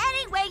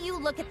 Any way you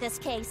look at this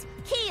case,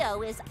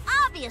 Kyo is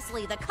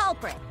obviously the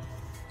culprit.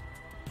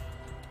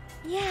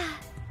 Yeah,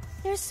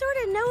 there's sort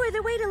of no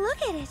other way to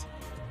look at it.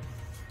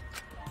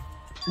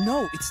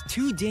 No, it's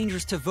too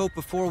dangerous to vote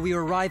before we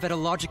arrive at a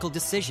logical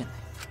decision.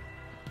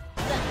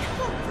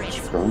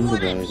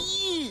 What of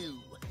you?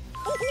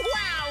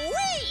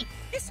 Wowee!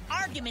 This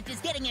argument is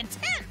getting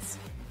intense.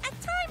 At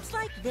times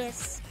like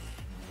this,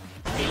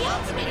 The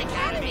Ultimate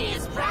Academy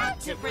is proud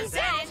to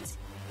present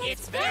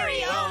its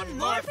very own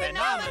more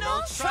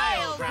phenomenal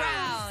trial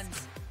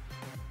grounds.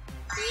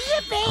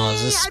 Yippee! Oh,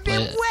 is this I've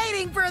been split?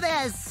 waiting for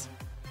this!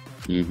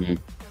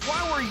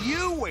 Why were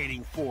you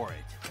waiting for it?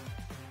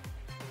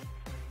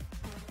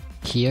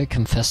 Kyo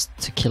confessed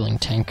to killing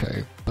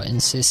Tenko, but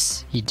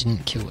insists he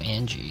didn't kill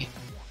Angie.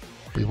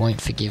 We won't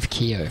forgive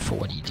Kyo for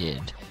what he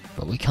did,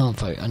 but we can't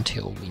vote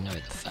until we know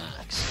the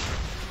facts.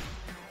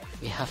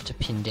 We have to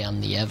pin down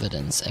the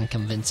evidence and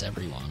convince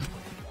everyone.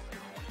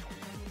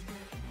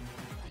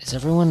 Is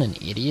everyone an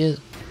idiot?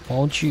 Why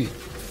would you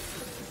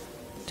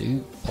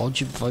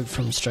vote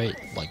from straight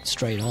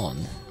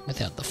on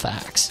without the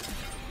facts?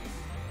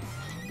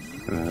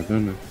 I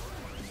don't know.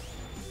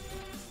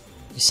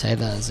 You say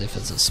that as if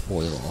it's a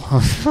spoiler.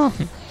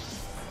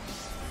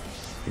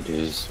 It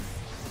is.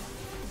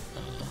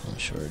 I'm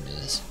sure it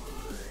is.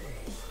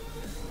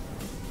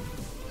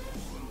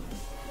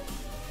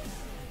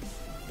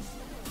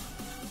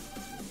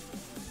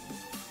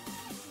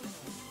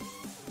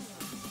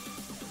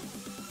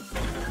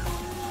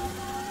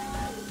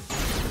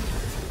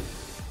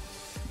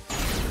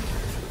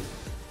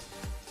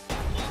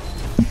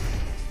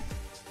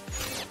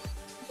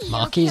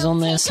 Maki's on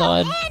their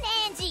side?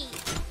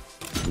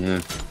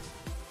 Yeah.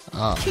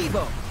 Oh.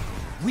 Kibo,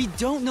 we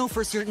don't know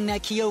for certain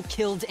that Kyo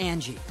killed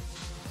Angie.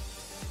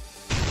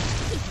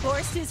 He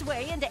forced his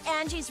way into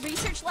Angie's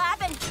research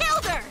lab and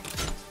killed her!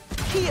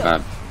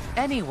 Kyo!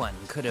 Anyone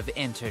could have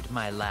entered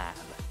my lab.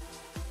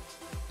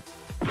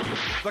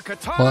 The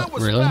katana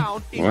was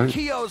found in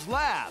Kyo's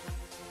lab.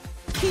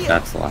 Kyo!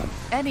 That's lab.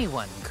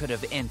 Anyone could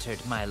have entered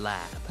my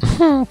lab.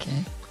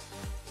 Okay.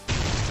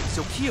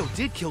 So Kyo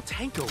did kill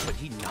Tanko, but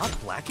he not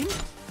blackened?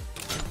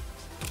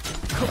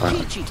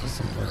 Kokichi!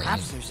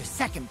 Perhaps there's a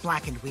second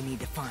blackened we need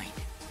to find.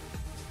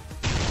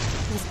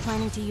 He's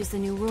planning to use the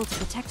new rule to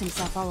protect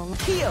himself all along.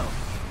 Kyo!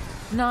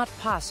 Not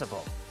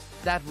possible.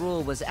 That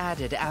rule was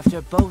added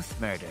after both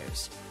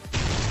murders.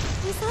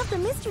 We solved the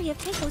mystery of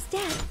Tanko's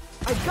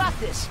death. I got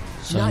this!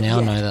 So Not now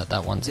yet. know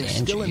that one's There's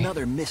Angie. still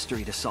another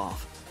mystery to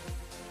solve.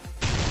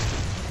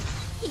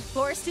 He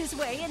forced his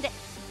way into...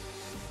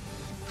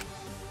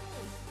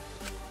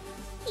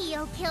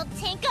 Kyo killed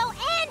Tanko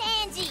and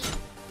Angie!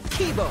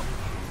 Kibo,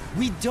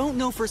 we don't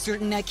know for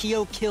certain that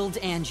Kyo killed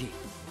Angie.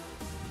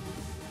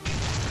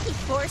 He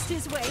forced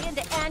his way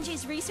into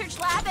Angie's research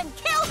lab and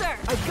killed her!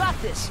 I got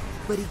this!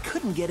 But he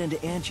couldn't get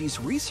into Angie's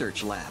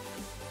research lab.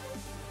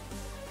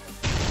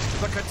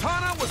 The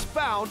katana was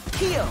found.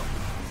 Kyo!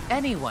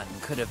 Anyone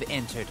could have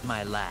entered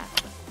my lab.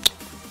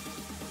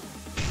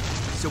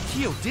 So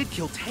Kyo did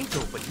kill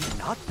Tanko, but he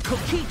not...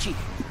 Kokichi!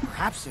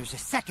 Perhaps there's a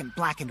second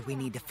blackened we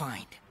need to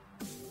find.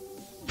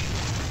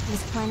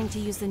 He's planning to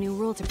use the new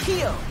rule to...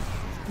 Kyo!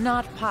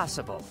 Not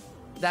possible.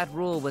 That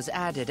rule was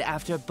added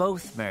after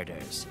both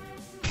murders.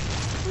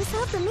 We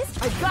solved the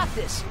mystery. I got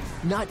this!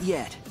 Not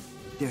yet.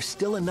 There's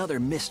still another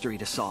mystery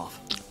to solve.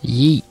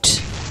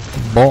 Yeet.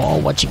 Boy,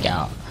 what you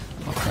got?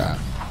 Oh crap.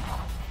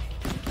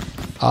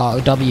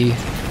 W.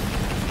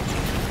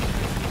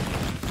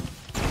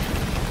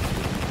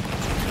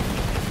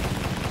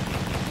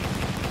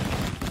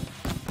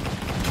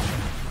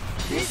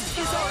 This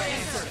is our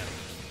answer.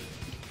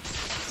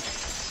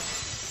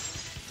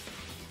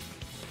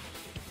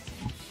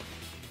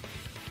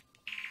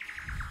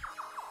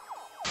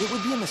 It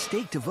would be a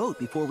mistake to vote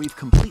before we've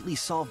completely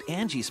solved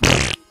Angie's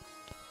murder.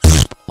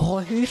 Oh,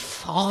 who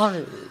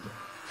farted?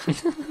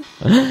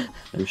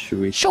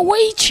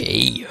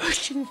 Shuichi.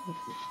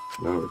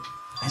 No.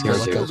 And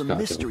there's still the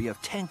mystery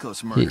of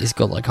Tanko's murder. He's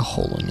got like a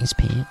hole in his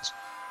pants.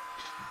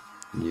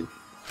 Yeah.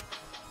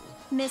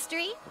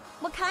 Mystery?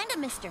 What kind of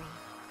mystery?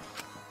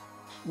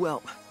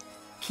 Well,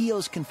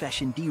 Kyo's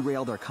confession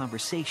derailed our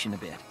conversation a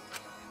bit.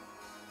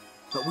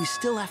 But we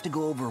still have to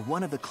go over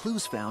one of the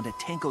clues found at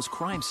Tanko's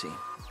crime scene.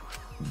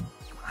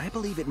 I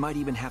believe it might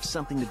even have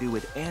something to do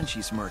with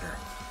Angie's murder.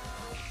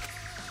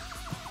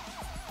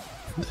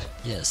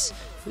 Yes,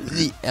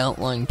 the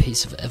outlying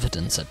piece of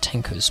evidence at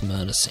Tanko's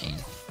murder scene.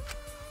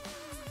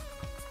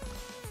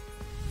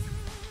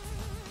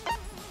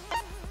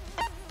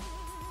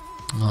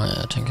 Oh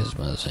yeah, Tanko's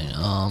murder scene.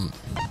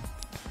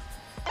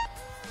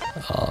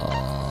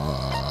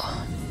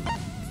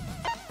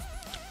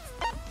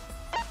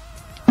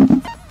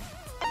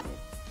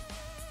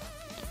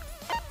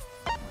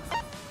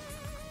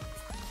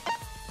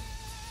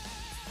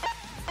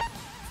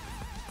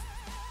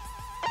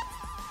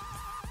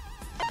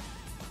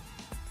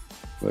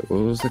 Wait, what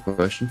was the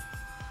question?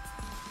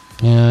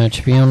 Yeah,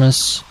 to be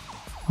honest,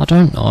 I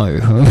don't know.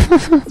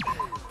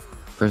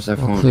 Press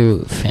F1. What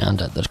clue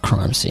found at the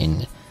crime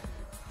scene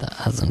that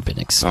hasn't been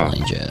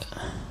explained yet?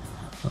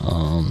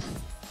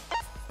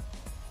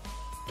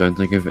 Don't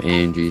think of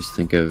Angie's,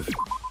 think of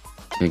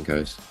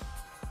Tanko's.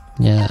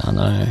 Yeah, I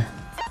know.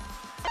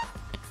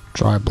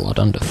 Dry blood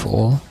under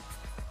 4.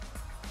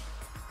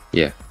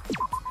 Yeah.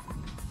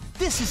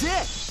 This is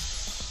it!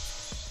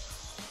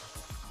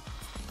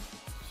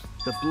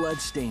 The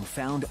bloodstain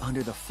found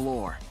under the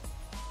floor.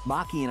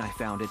 Maki and I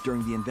found it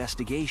during the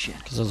investigation.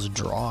 Because it was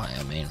dry,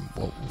 I mean,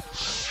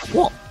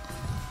 what?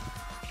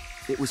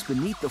 It was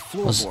beneath the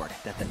floorboard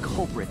that the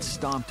culprit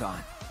stomped on.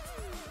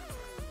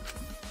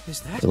 Is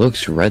that... It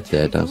looks red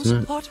there,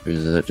 doesn't it? Or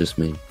is that just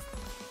me?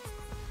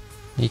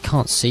 You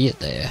can't see it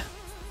there.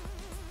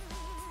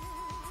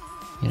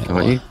 You know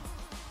Can't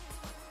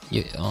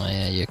you? Oh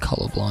yeah, you're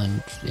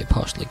colorblind. You're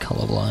partially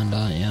colorblind,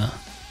 aren't you?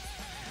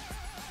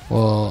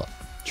 Well...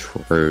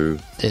 True.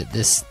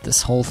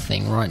 This whole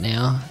thing right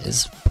now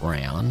is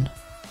brown.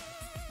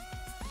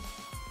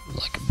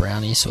 Like a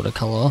brownie sort of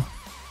colour.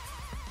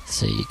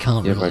 So you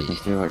can't yeah, really... but I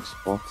can see like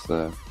spots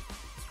there.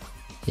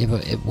 Yeah,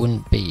 but it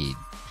wouldn't be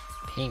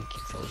pink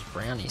if it was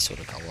brownie sort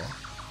of colour.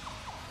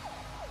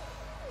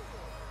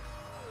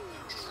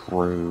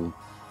 True.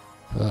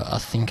 But I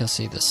think I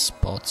see the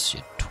spots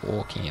you're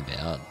talking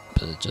about,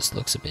 but it just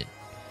looks a bit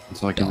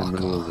It's like darker. in the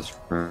middle of the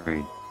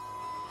screen.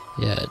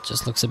 Yeah, it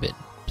just looks a bit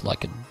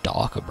like a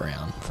darker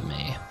brown for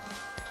me.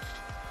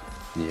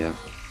 Yeah.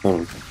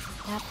 Hold on.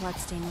 That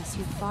bloodstain was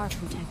too far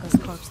from Tanko's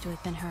corpse to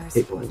have been hers.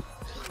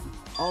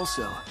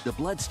 Also, the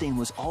bloodstain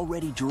was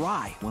already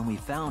dry when we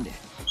found it.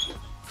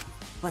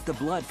 But the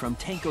blood from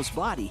Tanko's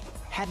body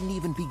hadn't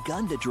even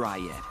begun to dry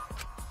yet.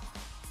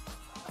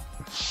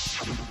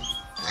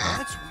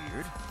 That's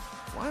weird.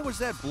 Why was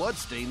that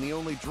bloodstain the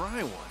only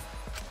dry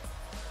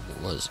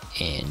one? Was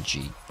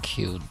Angie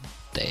killed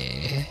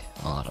there?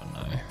 I don't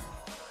know.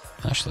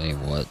 Actually,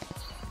 what?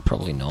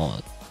 Probably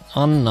not.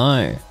 I don't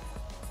know.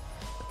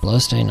 The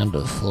bloodstain under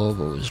the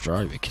floorboard was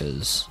dry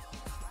because...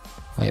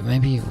 Wait,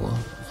 maybe it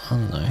was... I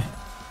don't know.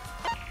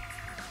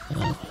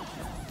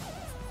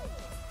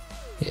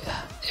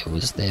 Yeah, it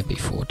was there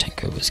before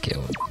Tenko was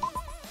killed.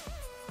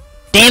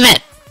 Damn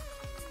it!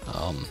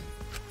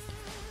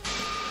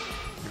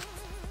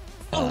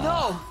 Oh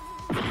no!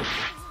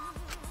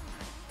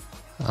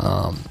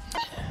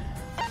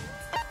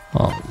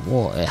 Oh,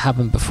 what? It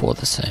happened before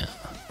the sound.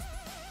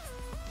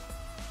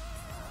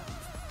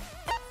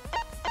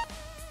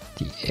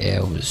 The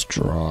air was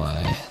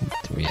dry.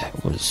 Yeah,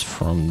 it was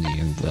from the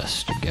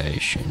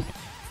investigation.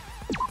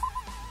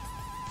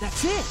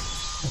 That's it!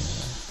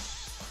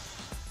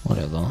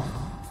 Whatever.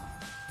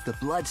 The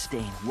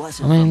bloodstain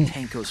wasn't from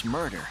Tenko's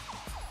murder.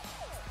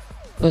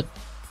 But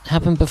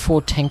happened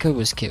before Tenko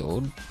was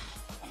killed.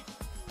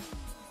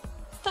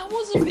 That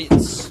was a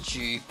bit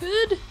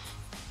stupid.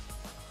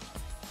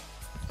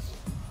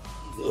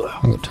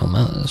 I'm gonna tell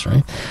Matt this,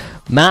 right?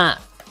 Matt!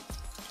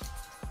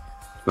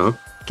 Huh?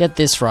 Get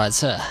this right,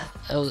 so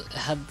it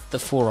had the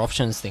 4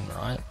 options thing,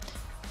 right?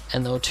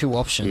 And there were 2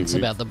 options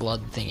about the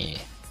blood thingy.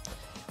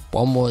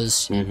 One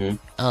was,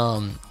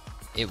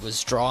 it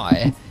was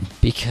dry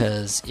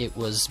because it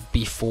was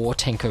before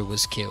Tenko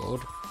was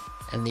killed,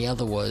 and the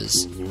other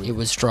was it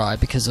was dry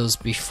because it was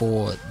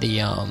before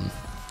the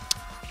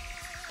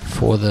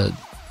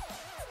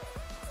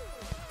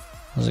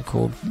what's it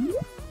called?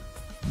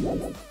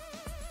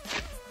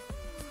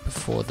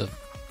 Before the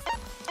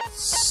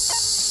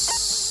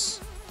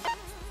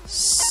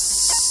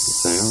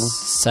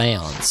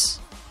seance.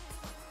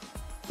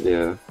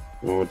 Yeah.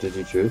 Well, what did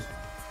you choose?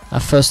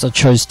 At first I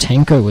chose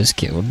Tenko was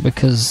killed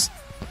because,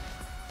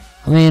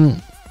 I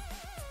mean,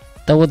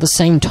 they were the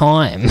same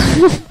time.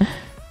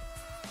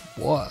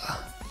 What?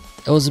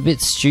 It was a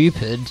bit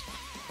stupid.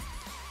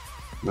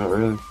 Not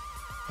really.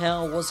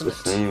 How wasn't The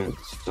same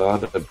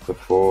started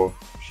before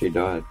she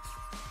died.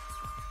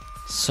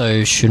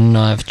 So shouldn't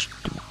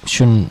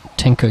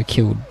Tenko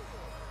killed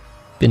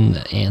been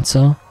the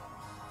answer?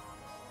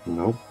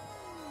 Nope.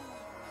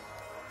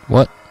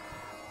 What?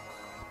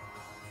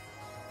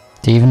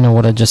 Do you even know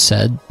what I just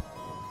said?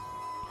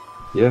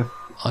 Yeah.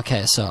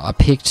 Okay, so I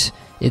picked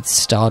it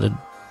started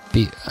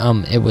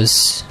it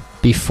was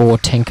before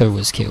Tenko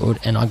was killed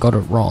and I got it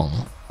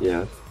wrong.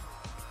 Yes.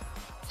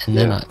 And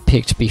then I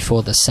picked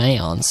before the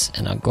seance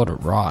and I got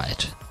it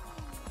right.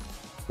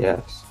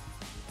 Yes.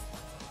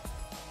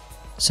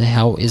 So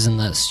how isn't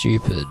that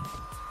stupid?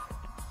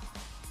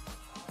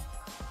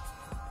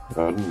 I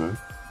don't know.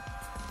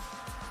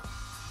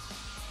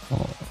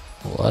 Oh,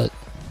 what?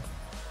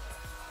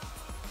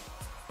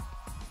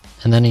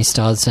 And then he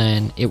started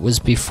saying it was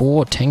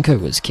before Tenko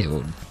was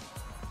killed.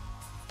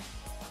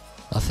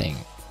 I think.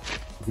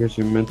 Because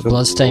you meant to the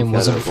bloodstain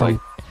wasn't from...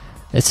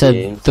 It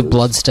said the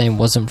bloodstain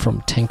wasn't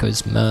from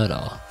Tenko's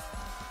murder.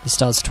 He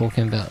starts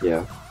talking about...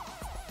 Yeah.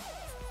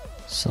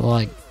 So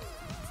like...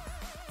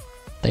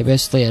 They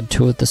basically had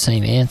 2 of the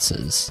same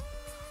answers.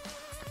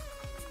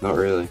 Not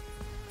really.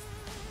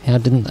 How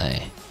didn't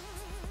they?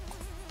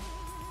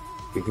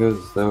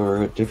 Because they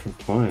were at different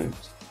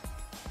times.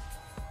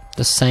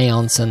 The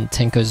seance and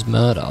Tenko's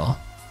murder?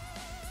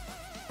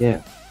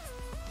 Yeah.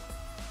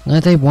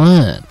 No, they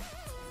weren't.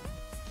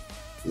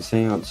 The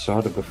seance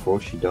started before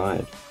she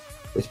died.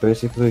 It's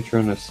basically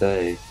trying to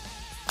say,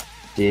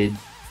 did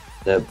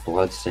that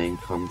bloodstain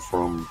come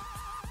from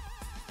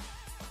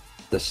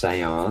the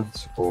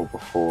seance or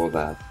before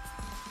that?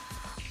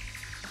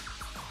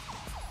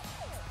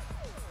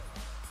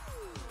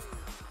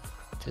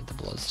 Did the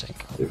bloodstain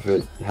come? If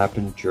it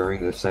happened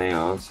during the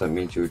seance, that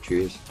means you would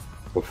choose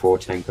before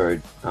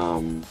Tenko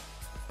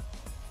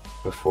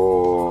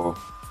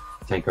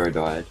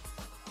died.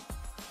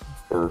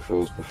 Or if it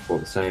was before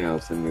the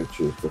seance, then you would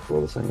choose before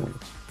the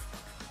seance.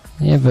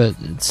 Yeah, but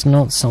it's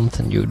not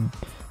something you'd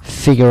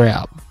figure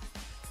out,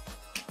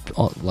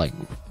 like,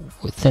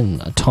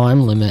 within a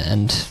time limit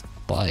and,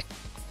 like,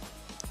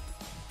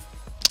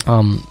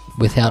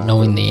 without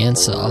knowing the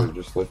answer. I would have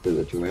just looked at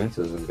the 2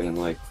 answers and been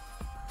like,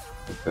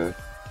 okay.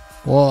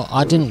 Well,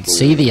 I didn't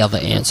see the other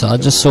answer. I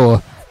just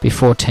saw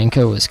before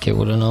Tenko was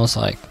killed and I was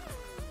like,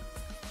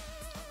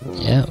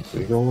 yeah. So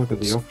you gotta look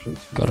at the options.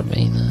 Gotta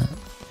be that.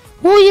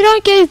 Well, you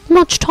don't get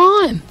much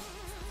time.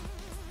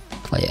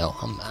 Well,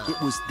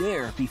 It was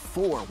there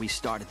before we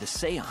started the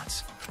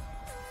seance.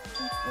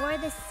 Before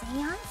the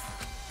seance?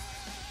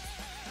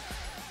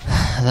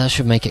 that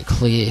should make it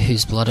clear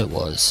whose blood it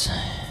was.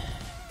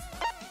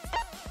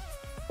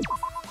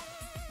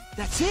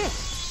 That's it!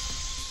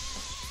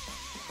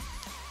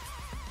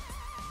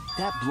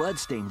 That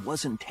bloodstain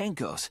wasn't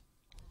Tenko's.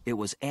 It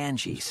was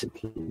Angie's.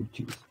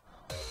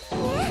 Why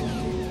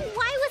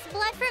was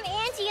blood from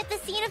Angie at the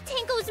scene of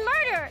Tenko's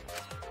murder?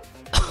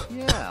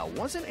 Yeah,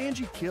 wasn't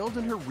Angie killed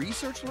in her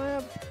research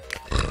lab?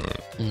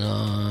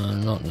 No,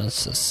 not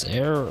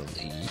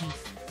necessarily.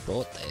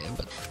 Brought there,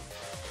 but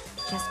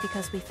Just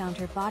because we found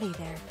her body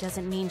there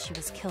doesn't mean she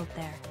was killed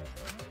there.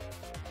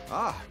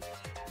 Ah,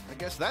 I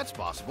guess that's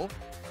possible.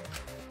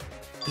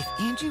 If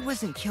Angie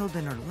wasn't killed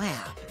in her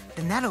lab,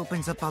 then that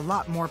opens up a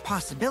lot more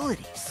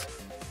possibilities.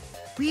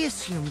 We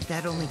assumed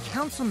that only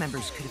council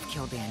members could have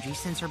killed Angie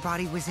since her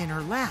body was in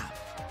her lab.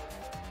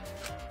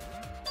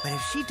 But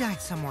if she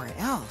died somewhere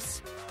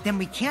else, then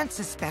we can't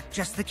suspect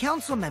just the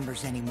council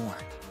members anymore.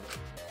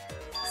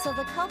 So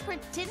the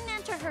culprit didn't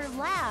enter her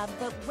lab,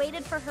 but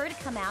waited for her to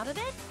come out of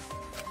it?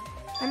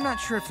 I'm not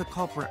sure if the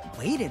culprit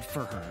waited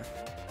for her,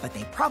 but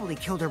they probably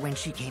killed her when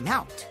she came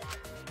out.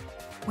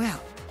 Well,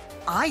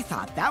 I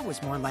thought that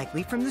was more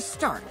likely from the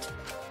start.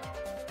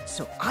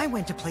 So I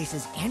went to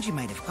places Angie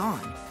might have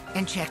gone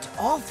and checked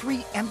all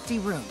 3 empty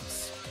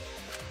rooms.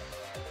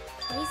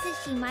 Places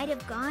she might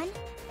have gone?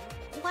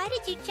 Why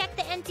did you check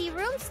the empty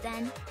rooms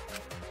then?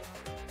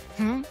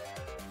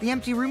 The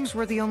empty rooms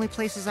were the only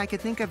places I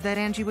could think of that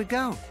Angie would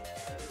go.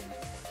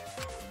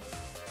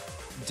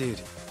 Did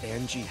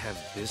Angie have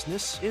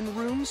business in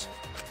rooms?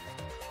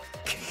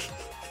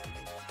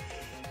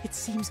 It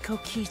seems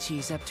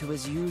Kokichi's up to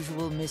his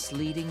usual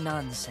misleading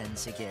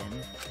nonsense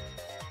again.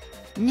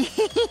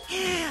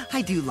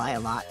 I do lie a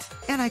lot,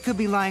 and I could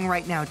be lying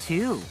right now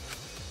too.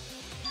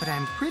 But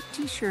I'm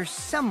pretty sure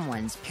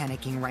someone's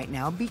panicking right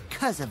now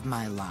because of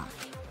my lie.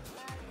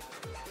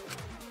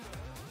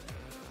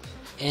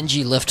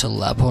 Angie left her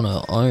lab on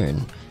her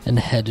own and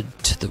headed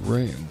to the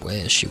room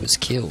where she was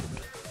killed.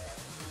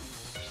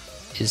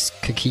 Is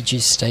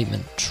Kokichi's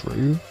statement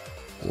true,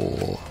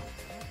 or...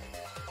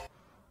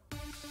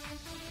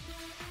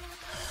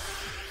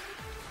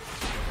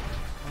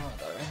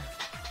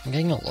 I'm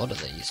getting a lot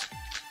of these.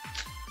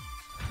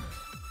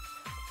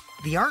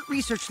 The art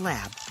research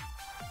lab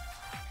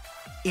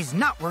is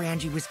not where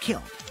Angie was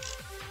killed.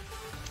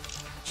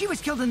 She was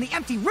killed in the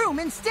empty room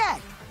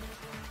instead!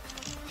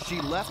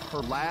 She left her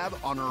lab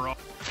on her own.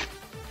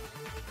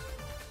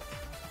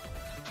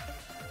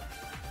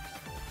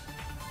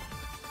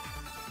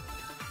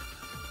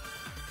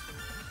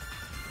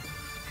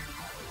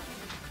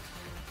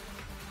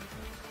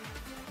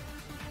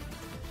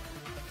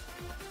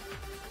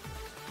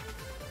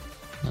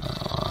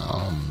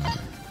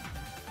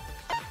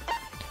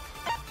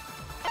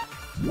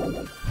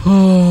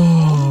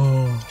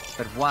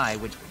 But why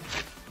would...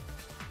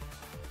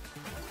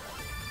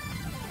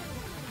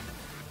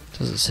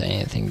 Does it say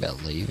anything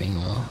about leaving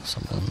or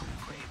something?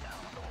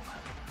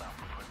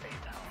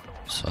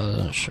 So it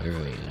doesn't show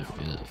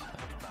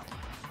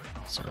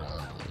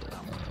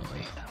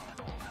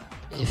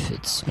if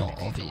it's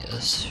not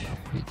obvious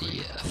who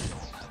the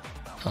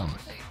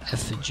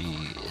effigy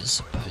is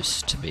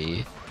supposed to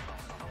be,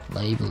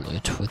 label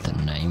it with the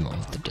name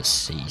of the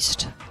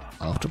deceased.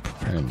 After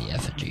preparing the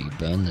effigy,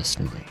 burn this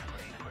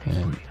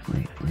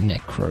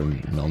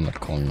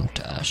Necronomicon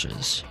to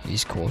ashes.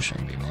 Use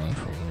caution, be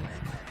mindful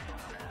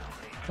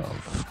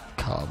of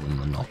carbon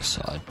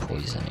monoxide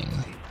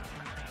poisoning.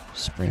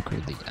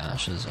 Sprinkle the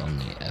ashes on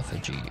the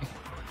effigy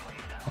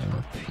and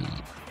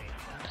repeat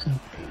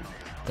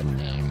the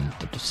name of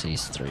the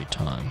deceased 3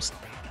 times.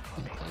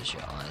 And close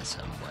your eyes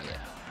and wait.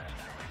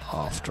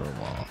 After a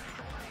while,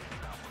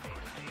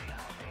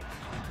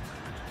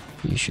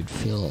 you should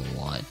feel a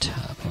light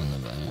tap on the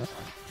bone.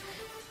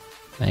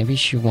 Maybe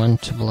she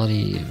went to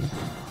bloody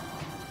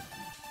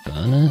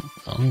burn it?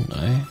 I don't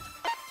know.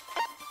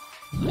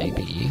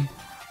 Maybe.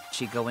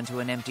 She'd go into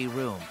an empty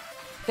room.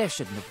 There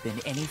shouldn't have been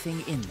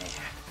anything in there.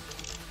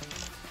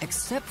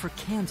 Except for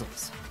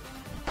candles.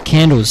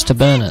 Candles to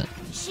burn it.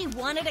 She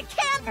wanted a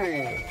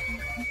candle!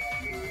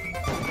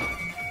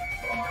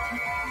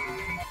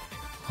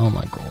 Oh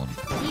my god.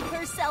 Keep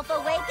herself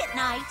awake at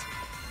night.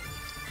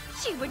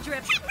 She would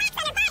drip.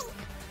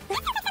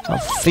 I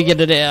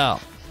figured it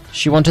out.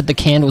 She wanted the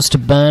candles to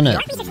burn it.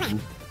 Is not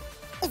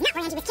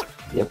where Angie was killed.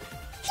 Yep.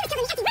 She was killed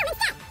in the empty room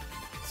instead.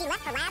 She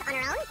left her lab on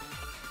her own?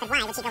 But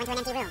why would she go into an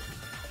empty room?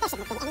 There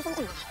shouldn't have been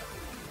anything in there.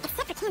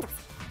 Except for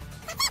candles.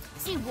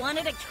 She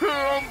wanted a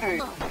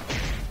candle.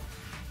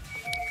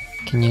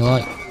 Can you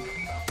like...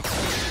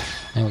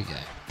 There we go.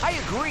 I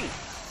agree.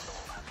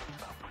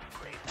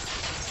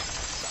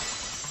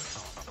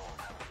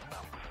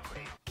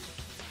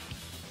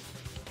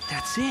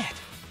 That's it.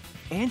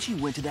 Angie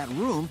went to that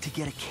room to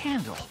get a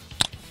candle.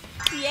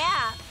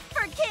 Yeah,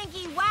 for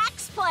kinky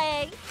wax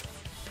play.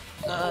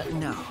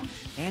 No.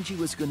 Angie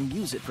was going to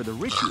use it for the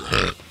ritual.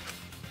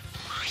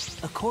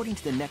 According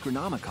to the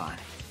Necronomicon,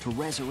 to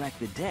resurrect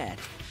the dead.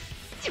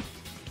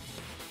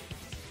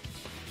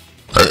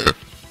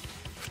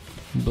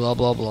 Blah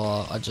blah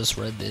blah, I just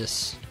read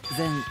this.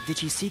 Then, did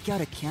she seek out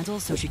a candle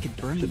so she could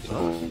burn the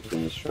boat?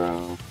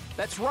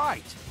 That's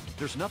right.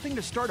 There's nothing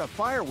to start a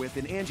fire with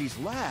in Angie's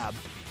lab.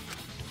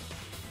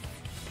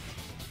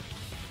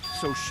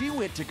 So she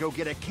went to go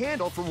get a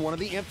candle from one of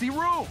the empty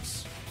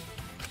rooms.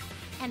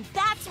 And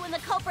that's when the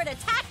culprit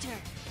attacked her.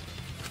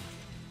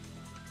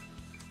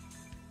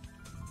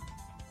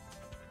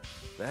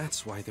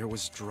 That's why there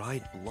was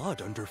dried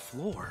blood under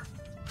floor.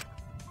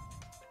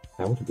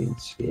 That would have been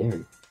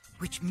scary.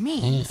 Which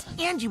means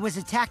Angie was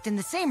attacked in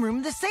the same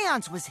room the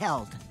seance was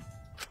held.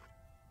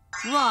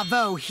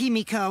 Bravo,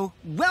 Himiko!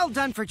 Well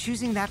done for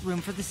choosing that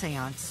room for the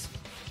seance.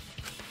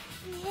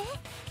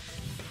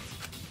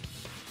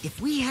 If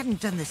we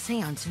hadn't done the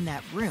seance in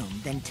that room,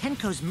 then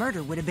Tenko's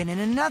murder would have been in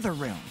another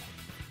room.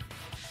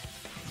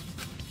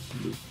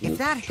 If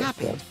that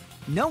happened,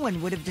 no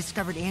one would have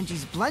discovered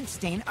Angie's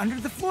bloodstain under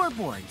the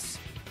floorboards.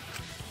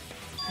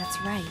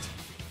 That's right.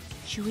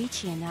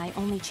 Shuichi and I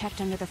only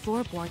checked under the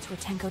floorboards where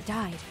Tenko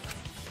died.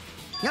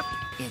 Yep,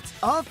 it's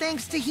all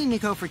thanks to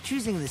Himiko for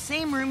choosing the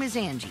same room as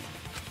Angie.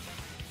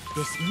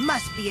 This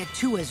must be a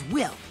Tua's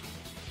will.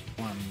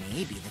 Or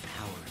maybe the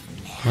power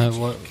of magic. Wait,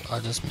 what? I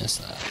just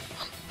missed that.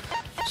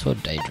 Sort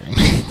of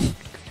daydreaming.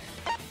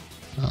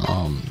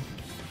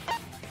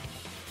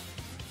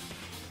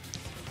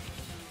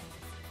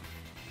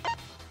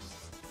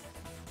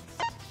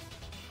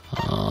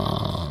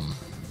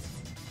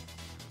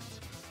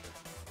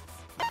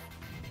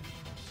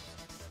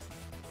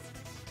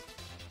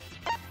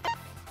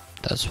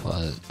 That's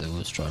why there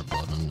was dry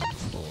blood under the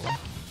floor.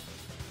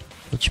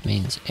 Which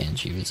means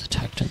Angie was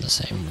attacked in the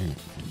same room.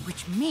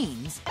 Which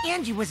means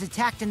Angie was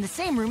attacked in the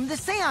same room the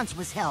seance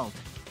was held.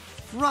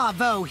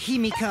 Bravo,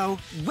 Himiko!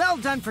 Well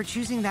done for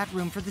choosing that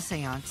room for the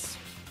seance.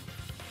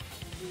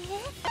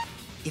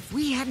 If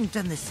we hadn't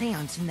done the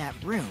seance in that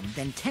room,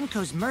 then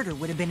Tenko's murder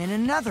would have been in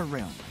another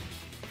room.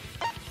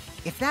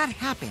 If that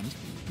happened,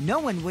 no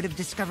one would have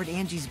discovered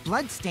Angie's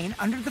bloodstain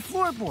under the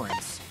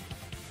floorboards.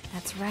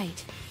 That's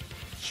right.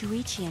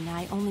 Shuichi and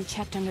I only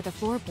checked under the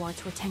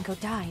floorboards where Tenko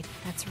died.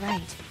 That's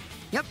right.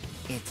 Yep,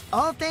 it's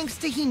all thanks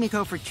to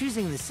Himiko for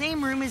choosing the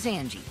same room as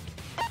Angie.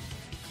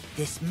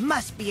 This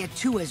must be a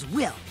Tua's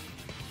will.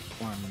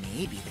 Or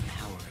maybe the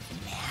power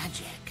of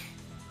magic.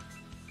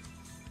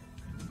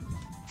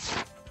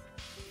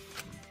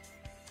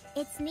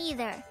 It's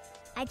neither.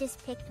 I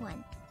just picked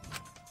one.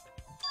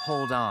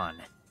 Hold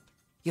on.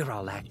 You're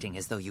all acting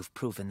as though you've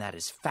proven that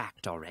as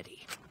fact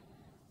already.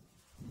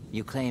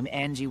 You claim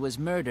Angie was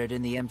murdered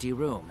in the empty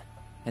room,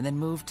 and then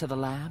moved to the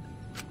lab?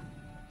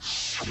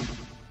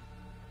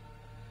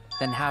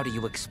 Then how do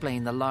you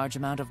explain the large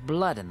amount of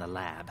blood in the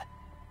lab?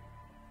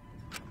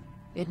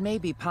 It may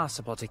be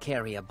possible to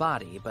carry a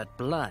body, but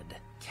blood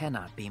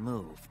cannot be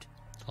moved.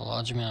 A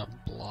large amount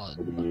of blood.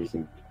 What do you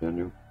think,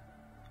 Daniel?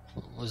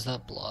 Was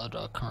that blood?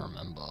 I can't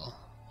remember.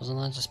 Wasn't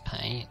that just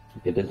paint?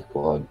 It is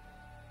blood.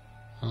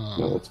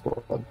 No, it's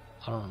blood.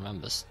 I don't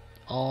remember.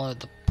 Oh,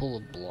 the pool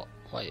of blood.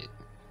 Wait.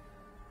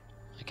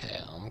 Okay,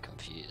 I'm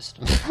confused.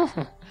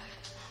 I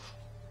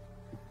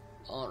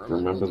don't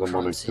remember the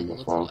crime scene monochrome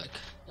looked file. like,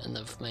 and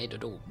they've made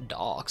it all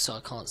dark, so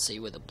I can't see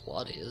where the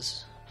blood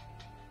is.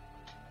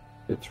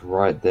 It's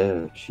right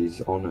there.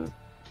 She's on it.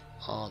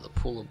 Oh, the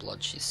pool of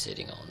blood she's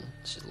sitting on.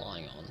 She's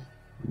lying on.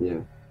 Yeah.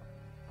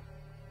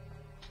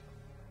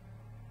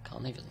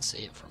 Can't even see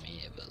it from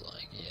here, but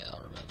like, yeah, I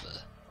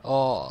remember.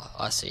 Oh,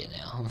 I see it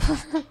now.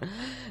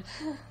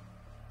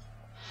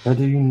 How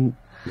do you...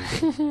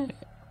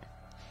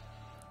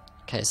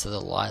 Okay, so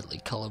the lightly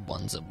coloured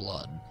ones are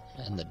blood,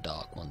 and the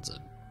dark ones are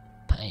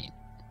paint.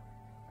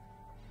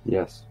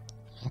 Yes.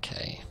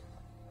 Okay.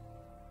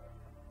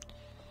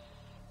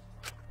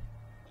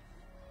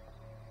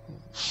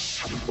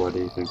 What do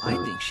you think? I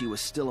think she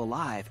was still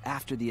alive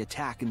after the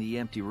attack in the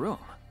empty room.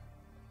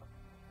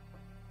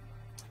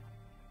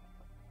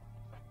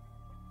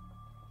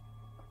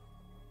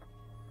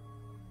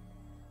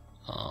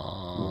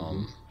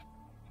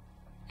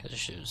 Because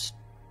she was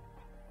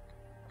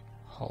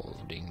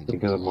holding the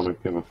Think of the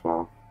monochrome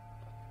file.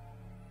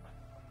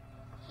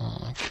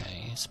 Oh,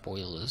 okay,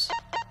 spoilers.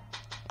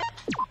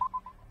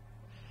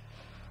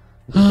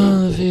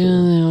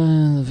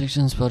 The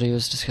victim's body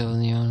was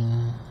discovered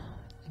in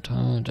the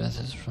time of death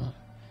is from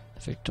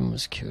the victim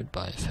was killed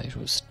by a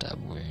fatal stab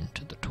wound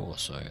to the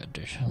torso.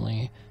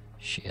 Additionally,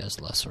 she has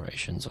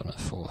lacerations on her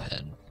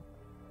forehead.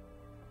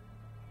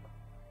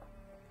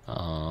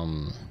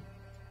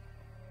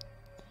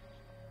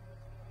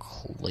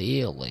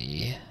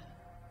 Clearly,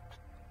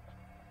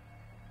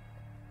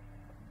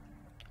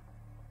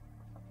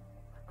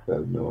 I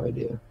have no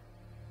idea.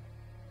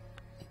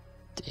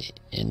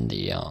 In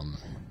the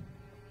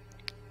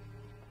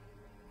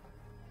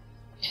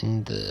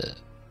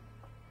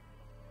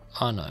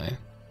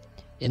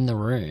in the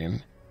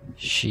room,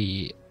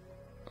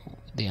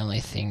 the only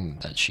thing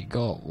that she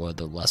got were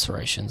the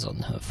lacerations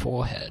on her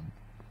forehead.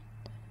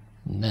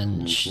 And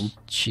then she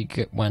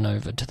went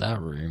over to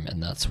that room,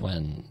 and that's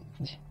when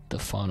the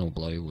final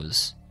blow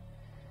was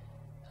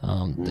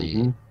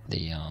the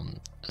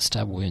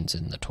stab wounds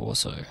in the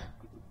torso.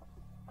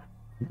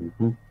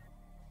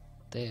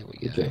 There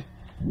we go.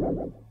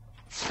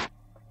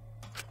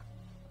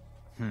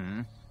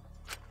 Okay.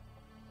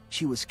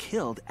 She was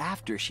killed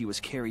after she was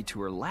carried to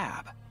her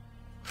lab.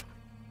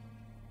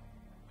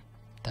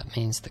 That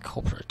means the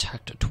culprit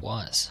attacked her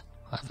twice.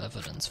 I have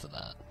evidence for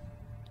that.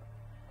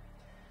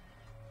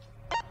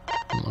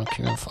 I'm on a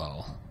Kira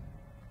file.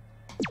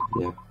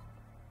 Yeah.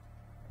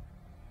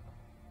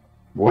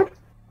 What?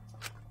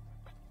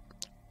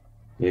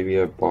 Maybe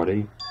her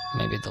body?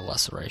 Maybe the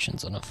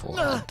lacerations on her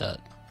forehead that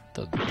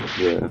the...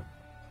 Yeah.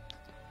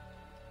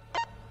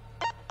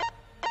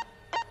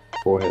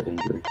 forehead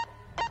injury.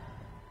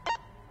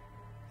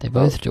 They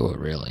both do it,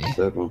 really.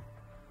 Third one.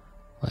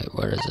 Wait,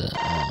 where is it?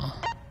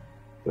 Oh.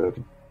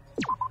 Third.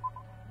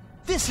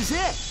 This is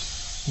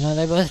it! No,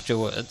 they both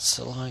do it,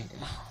 so like,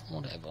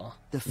 whatever.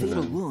 The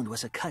fatal wound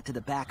was a cut to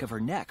the back of her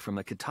neck from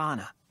a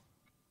katana.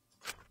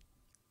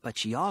 But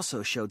she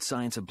also showed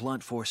signs of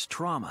blunt force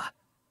trauma,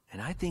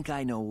 and I think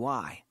I know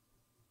why.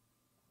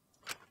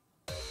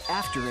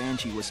 After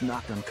Angie was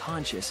knocked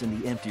unconscious in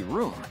the empty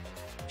room,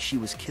 she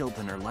was killed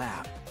in her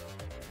lab.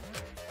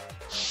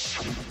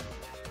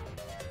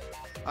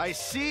 I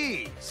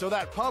see. So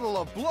that puddle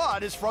of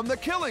blood is from the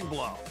killing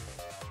blow.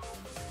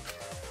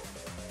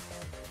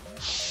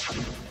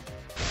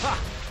 Ha!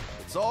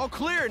 It's all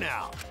clear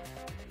now.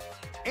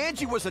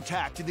 Angie was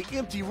attacked in the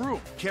empty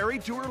room,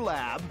 carried to her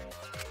lab,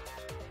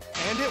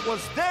 and it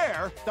was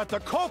there that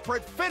the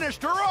culprit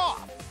finished her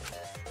off.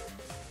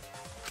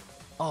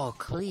 All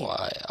clear.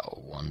 Why, I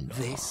wonder.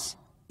 This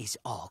is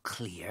all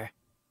clear.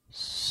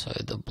 So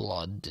the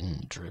blood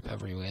didn't drip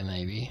everywhere,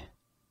 maybe?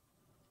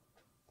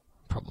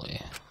 Probably.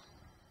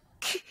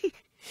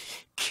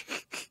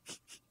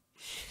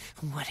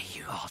 What are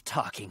you all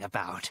talking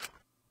about?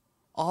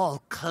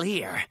 All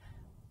clear?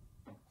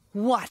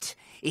 What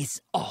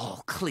is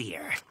all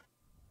clear?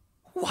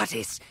 What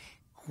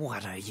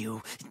are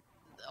you?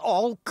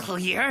 All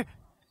clear?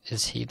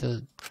 Is he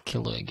the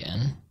killer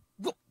again?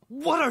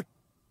 What are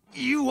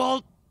you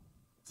all?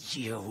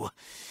 You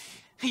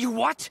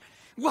what?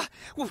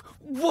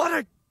 What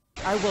are?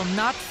 I will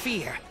not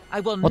fear. I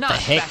will What not the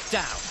heck? back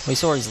down. We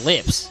saw his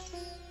lips.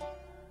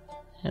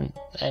 And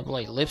they have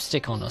like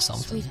lipstick on or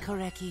something. Sweet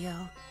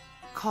Korekio,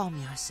 calm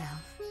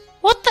yourself.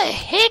 What the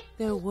heck?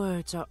 Their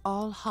words are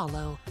all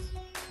hollow.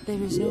 There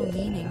is no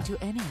meaning to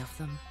any of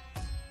them.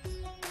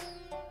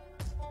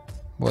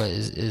 What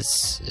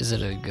is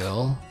it a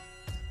girl?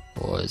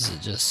 Or is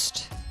it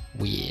just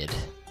weird?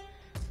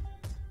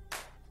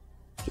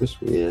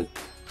 Just weird.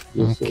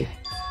 You'll see.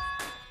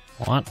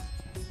 What?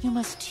 You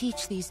must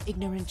teach these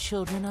ignorant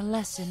children a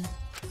lesson.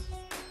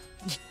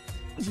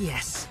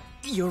 Yes,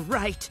 you're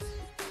right.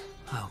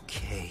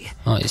 Okay.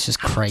 Oh, it's just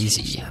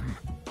crazy.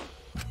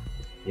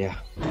 Yeah.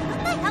 What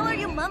the hell are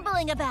you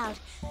mumbling about?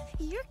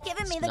 You're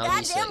giving me the Now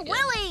you say goddamn again.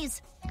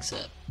 willies!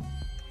 Except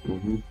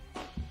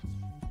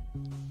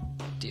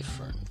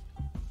different.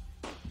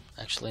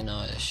 Actually,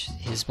 no.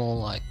 He's more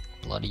like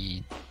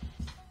bloody.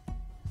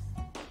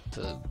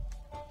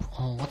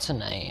 What's her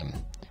name?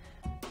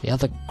 The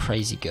other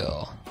crazy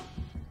girl.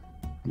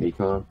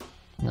 Mekon.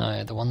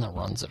 No, the one that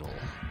runs it all.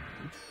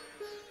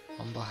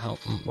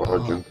 Or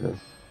Junko.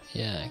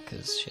 Yeah,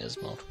 because she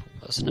has multiple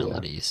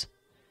personalities.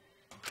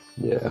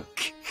 Yeah.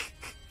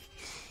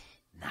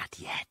 Not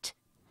yet.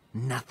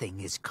 Nothing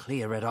is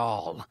clear at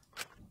all.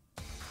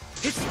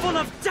 It's full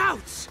of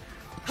doubts,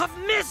 of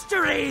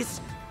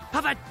mysteries,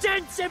 of a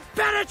dense,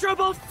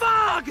 impenetrable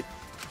fog!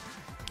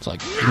 It's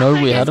like, no,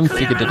 we hadn't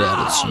figured it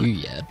out it's you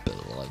yet, but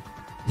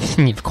like,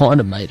 you've kind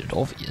of made it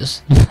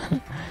obvious.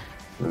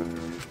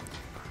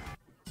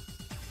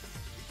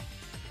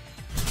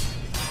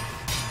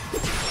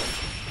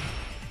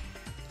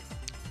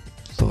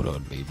 Thought it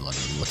would be bloody,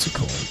 what's it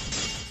called?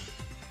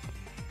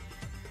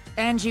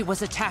 Angie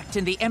was attacked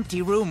in the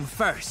empty room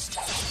first,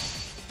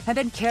 and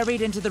then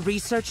carried into the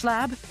research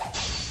lab?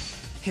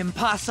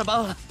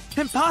 Impossible!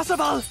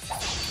 Impossible!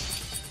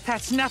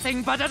 That's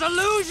nothing but a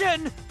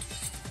delusion!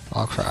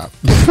 Oh crap.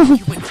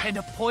 You intend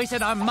to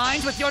poison our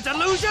minds with your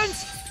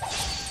delusions?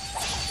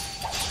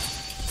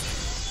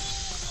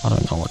 I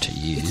don't know what to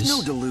use. It's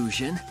no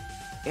delusion.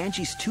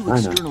 Angie's two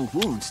external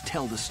wounds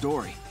tell the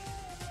story.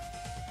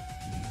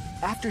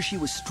 After she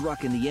was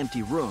struck in the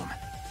empty room,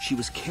 she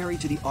was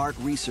carried to the art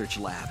research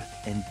lab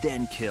and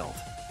then killed.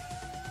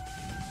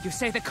 You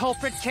say the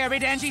culprit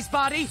carried Angie's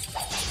body?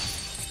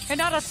 And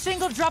not a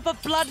single drop of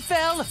blood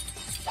fell?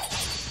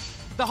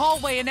 The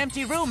hallway and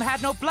empty room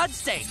had no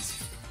bloodstains.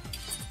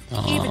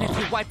 Even if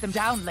you wipe them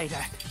down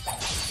later,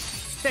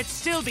 there'd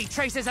still be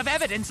traces of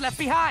evidence left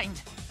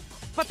behind.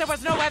 But there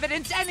was no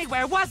evidence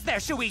anywhere, was there,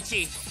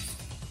 Shuichi?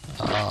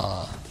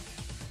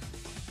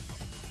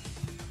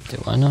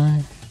 Do I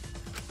know?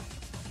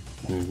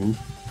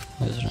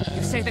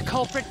 You say the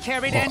culprit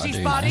carried Angie's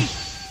body?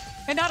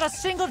 And not a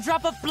single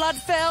drop of blood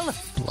fell?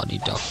 Bloody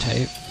duct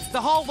tape.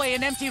 The hallway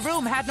and empty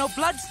room had no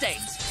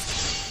bloodstains.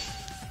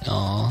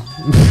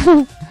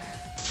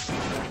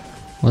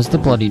 What's the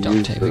bloody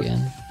duct tape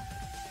again?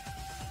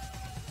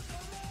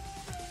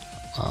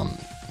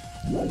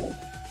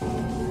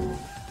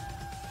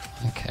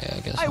 Okay, I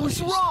guess I was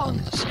use wrong.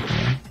 the second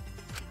one.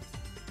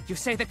 You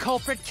say the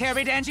culprit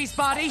carried Angie's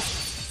body?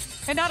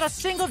 And not a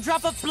single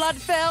drop of blood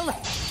fell?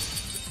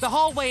 The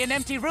hallway and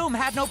empty room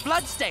had no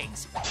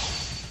bloodstains.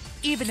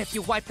 Even if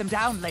you wipe them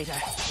down later,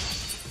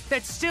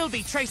 there'd still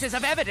be traces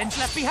of evidence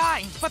left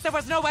behind. But there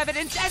was no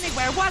evidence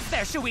anywhere, was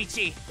there,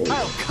 Shuichi?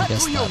 I'll I cut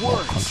guess through your that one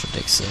words.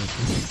 contradicts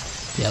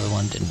it. The other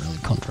one didn't really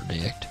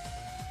contradict.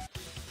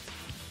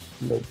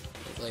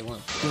 They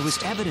weren't There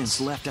was evidence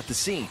left at the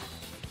scene.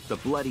 The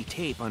bloody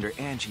tape under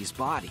Angie's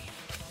body.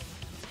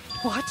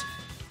 What?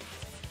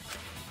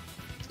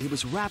 It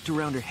was wrapped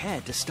around her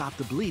head to stop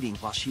the bleeding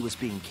while she was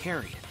being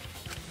carried.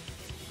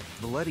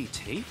 Bloody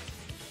tape?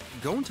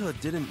 Gonta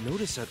didn't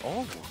notice at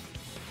all.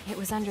 It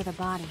was under the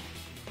body.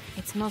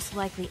 It's most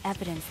likely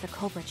evidence the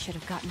culprit should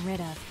have gotten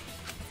rid of.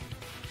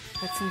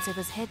 But since it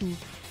was hidden,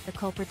 the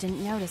culprit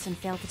didn't notice and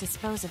failed to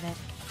dispose of it.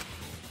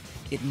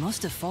 It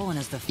must have fallen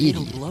as the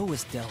fatal blow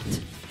was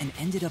dealt, and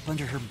ended up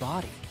under her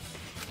body.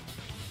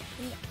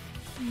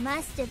 It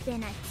must have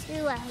been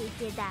Atua who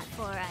did that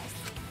for us.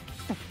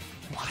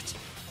 What?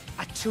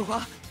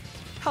 Atua?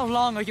 How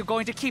long are you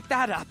going to keep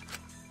that up?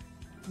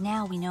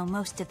 Now we know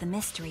most of the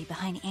mystery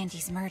behind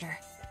Angie's murder.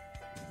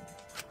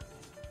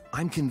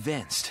 I'm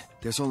convinced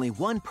there's only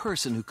one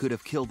person who could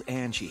have killed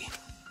Angie.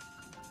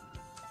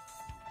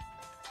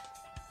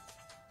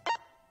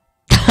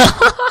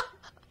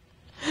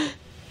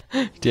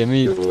 Damn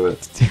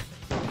it.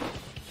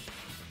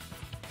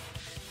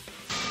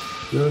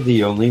 You're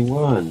the only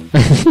one.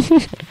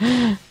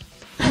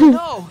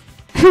 No!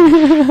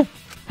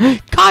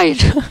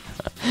 Kite!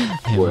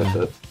 Worth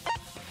it.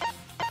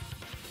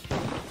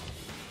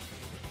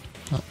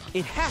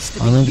 It has to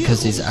be Only you.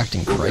 because he's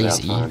acting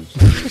crazy. Well,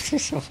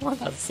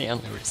 that's the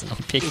only reason I'm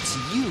picking. It's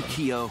you,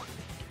 Kyo.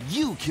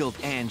 You killed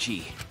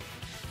Angie.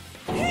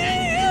 What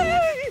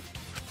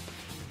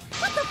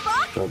the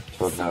fuck?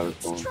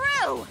 It's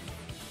true!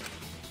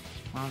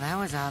 Well, that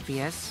was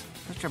obvious.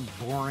 Such a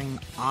boring,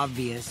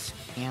 obvious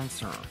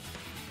answer.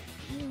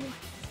 You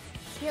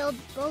killed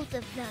both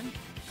of them.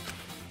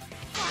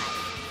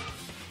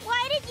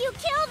 Why did you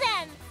kill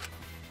them?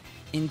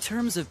 In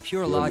terms of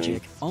pure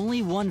logic,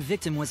 only one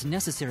victim was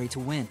necessary to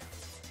win.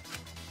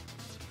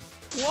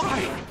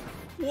 Why?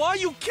 Why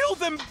you killed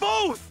them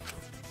both?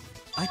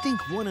 I think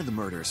one of the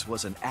murders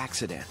was an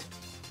accident.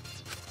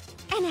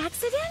 An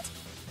accident?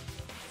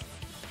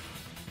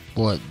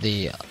 What,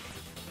 the...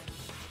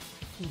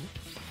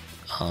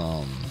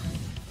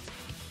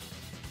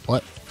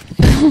 What?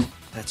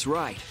 That's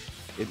right.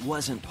 It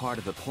wasn't part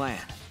of the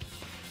plan.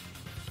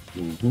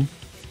 Mm-hmm.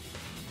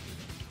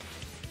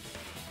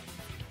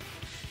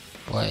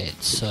 Wait,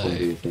 so...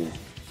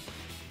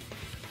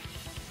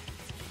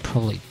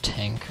 Probably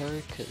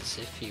Tenko, because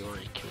if he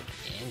already killed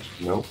Angie...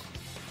 Nope.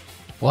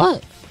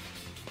 What?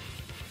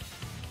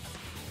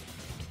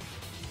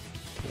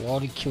 Why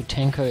did he kill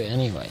Tenko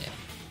anyway?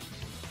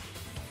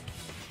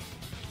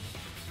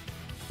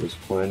 He was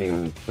planning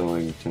on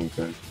killing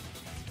Tenko.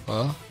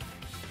 What?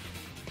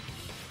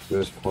 He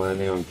was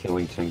planning on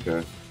killing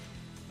Tenko.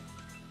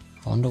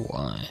 I wonder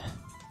why.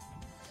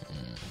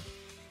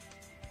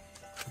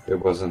 It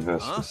wasn't her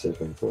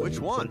specific plan. Which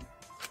one?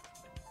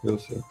 You'll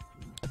see.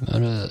 The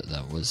murder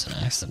that was an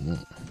accident.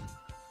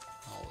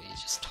 Oh, you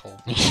just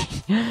told me.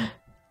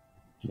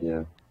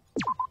 Yeah.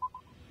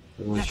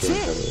 That's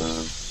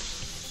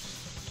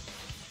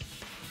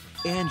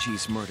it.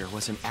 Angie's murder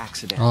was an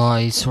accident. Oh,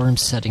 he saw him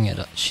setting it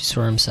up. She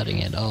saw him setting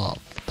it up.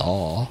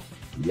 Oh.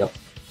 Yep.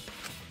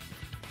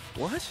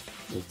 What?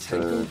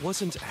 Tenko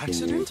wasn't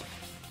accident?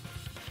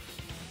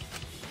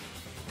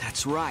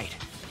 That's right.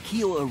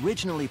 Kyo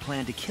originally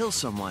planned to kill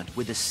someone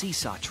with the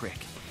seesaw trick.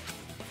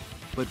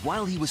 But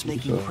while he was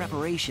making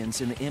preparations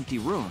in the empty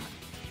room,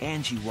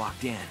 Angie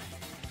walked in.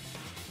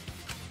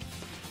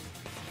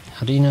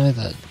 How do you know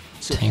that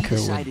So he Tenko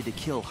decided would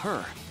to kill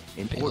her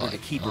in be order like, to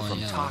keep her oh, from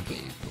yeah,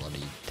 talking. the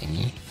bloody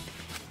thingy?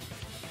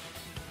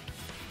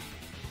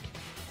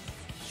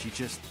 She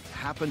just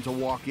happened to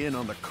walk in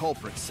on the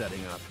culprit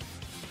setting up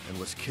and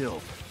was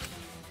killed.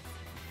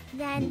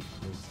 Then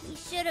he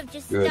should have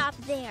just Good.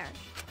 stopped there.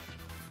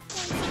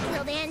 Once he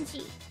killed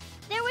Angie,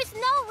 there was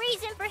no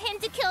reason for him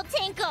to kill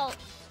Tenko.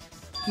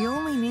 You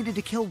only needed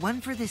to kill one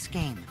for this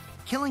game.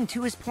 Killing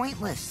two is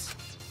pointless.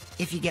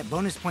 If you get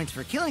bonus points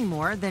for killing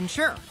more, then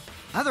sure.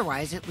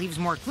 Otherwise, it leaves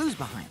more clues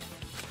behind.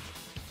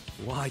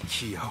 Why,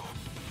 Kyo?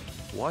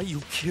 Why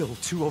you kill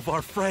two of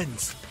our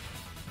friends?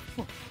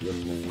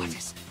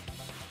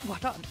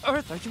 What on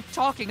earth are you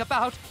talking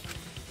about?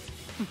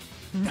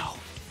 No,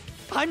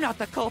 I'm not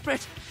the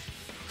culprit.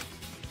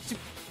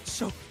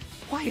 So,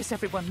 why is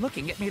everyone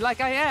looking at me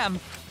like I am?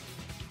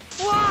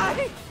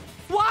 Why?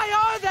 Why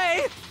are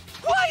they?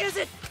 Why is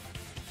it?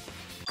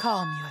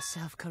 Calm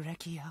yourself,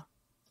 Korekio.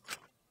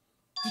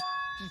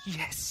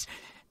 Yes.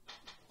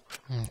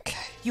 Okay.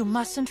 You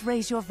mustn't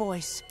raise your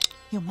voice.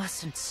 You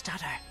mustn't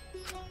stutter.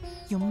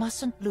 You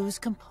mustn't lose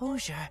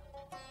composure.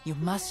 You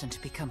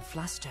mustn't become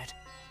flustered.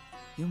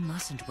 You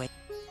mustn't wait.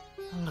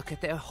 Look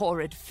at their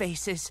horrid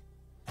faces.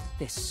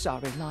 This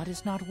sorry lot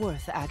is not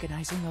worth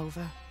agonizing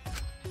over.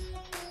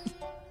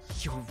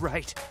 You're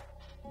right.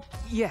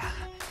 Yeah,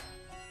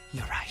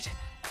 you're right.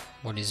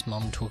 What, his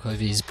mum took over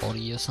his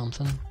body or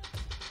something?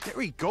 There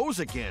he goes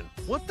again.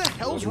 What the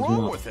hell's Not his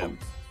wrong mom. with him?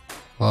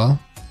 What?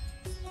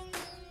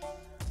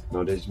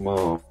 Not his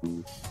mom.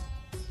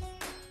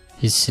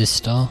 His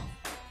sister?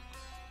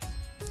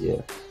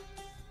 Yeah.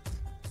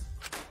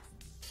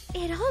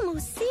 It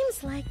almost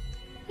seems like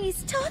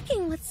he's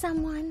talking with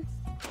someone.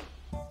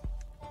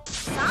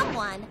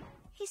 Someone?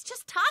 He's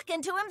just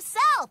talking to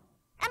himself.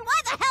 And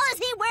why the hell is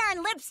he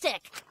wearing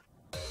lipstick?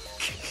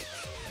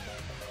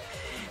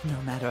 No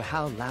matter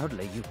how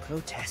loudly you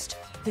protest,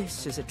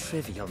 this is a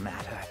trivial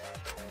matter.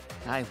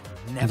 I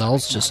will never. I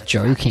was just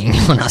acknowledge joking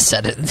that. when I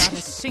said it. Not a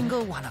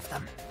single one of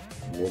them.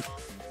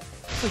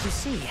 For you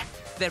see,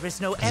 there is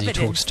no 'Cause he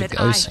evidence talks to that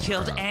I ghosts and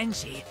killed crap.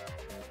 Angie.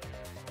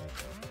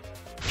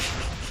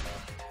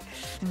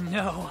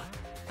 No,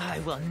 I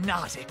will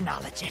not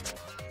acknowledge it.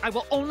 I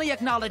will only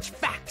acknowledge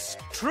facts,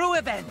 true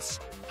events.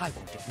 I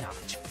won't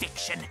acknowledge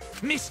fiction,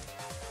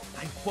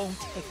 I won't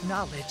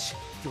acknowledge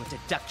your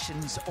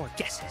deductions or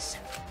guesses.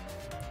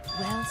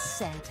 Well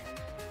said.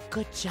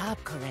 Good job,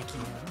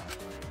 Korekio.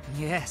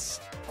 Yes,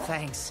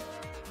 thanks.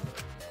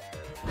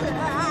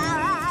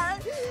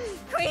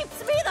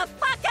 Creeps me the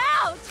fuck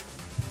out!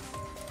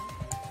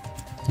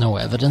 No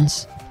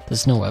evidence?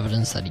 There's no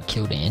evidence that he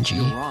killed Angie.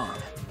 You're wrong.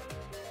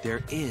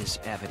 There is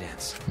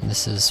evidence. And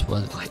this is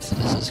what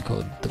this is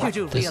called. You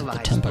do This is the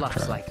realize temper bluffs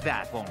trap. like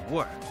that won't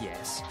work,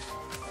 yes?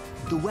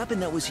 The weapon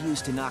that was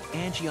used to knock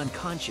Angie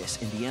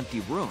unconscious in the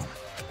empty room.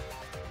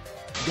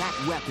 That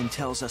weapon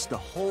tells us the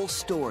whole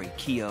story,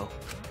 Kyo.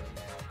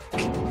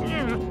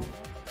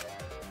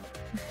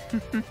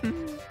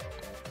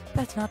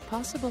 That's not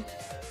possible.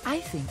 I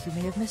think you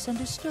may have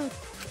misunderstood.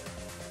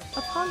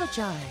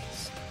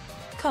 Apologize.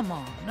 Come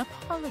on,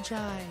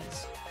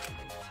 apologize.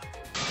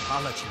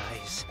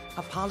 Apologize.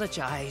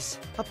 Apologize.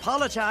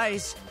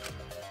 Apologize.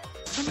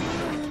 Come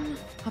on.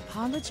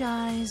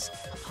 Apologize.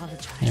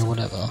 Apologize. Yeah,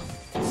 whatever.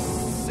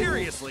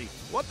 Seriously,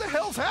 what the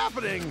hell's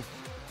happening?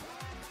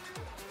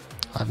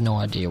 I have no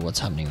idea what's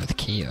happening with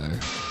Kyo,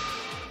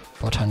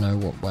 but I know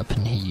what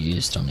weapon he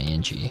used on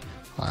Angie.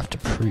 I have to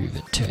prove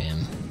it to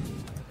him.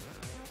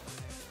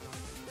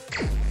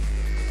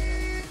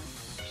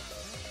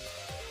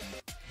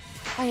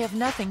 I have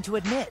nothing to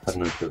admit. I don't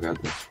know if you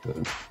got this,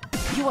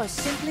 but... You are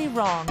simply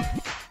wrong.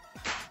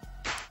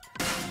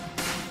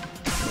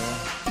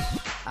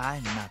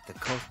 I'm not the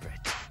culprit,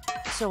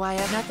 so I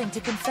have nothing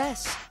to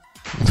confess.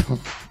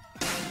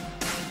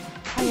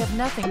 I have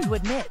nothing to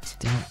admit.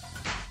 Damn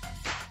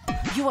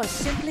it. You are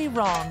simply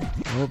wrong.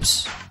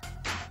 Whoops.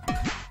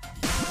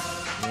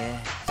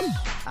 Yes,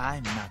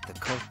 I'm not the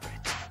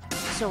culprit,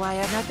 so I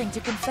have nothing to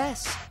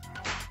confess.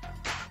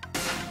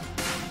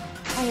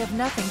 I have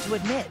nothing to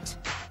admit.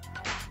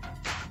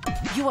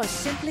 You are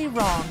simply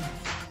wrong.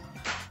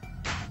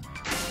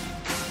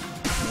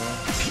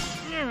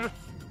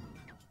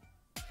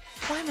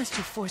 Why must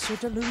you force your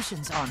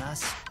delusions on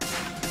us?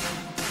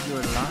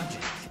 Your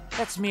logic,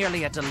 that's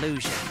merely a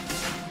delusion.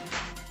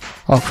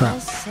 Oh crap. Well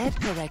said,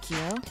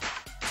 Korekio.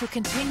 To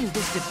continue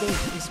this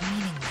debate is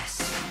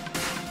meaningless.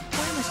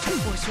 Why must you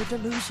force your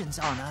delusions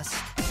on us?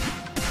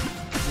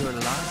 Your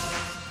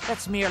logic,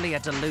 that's merely a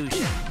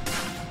delusion.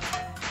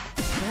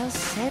 Well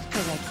said,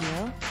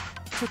 Korekio.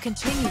 To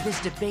continue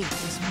this debate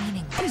is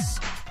meaningless.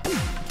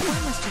 Why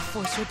must you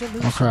force your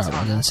delusions Oh crap, I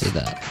on didn't us? see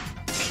that.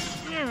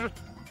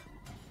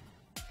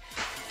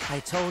 I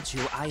told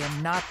you I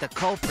am not the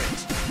culprit.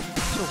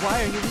 So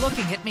why are you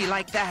looking at me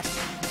like that?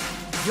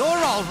 You're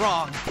all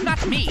wrong,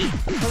 not me.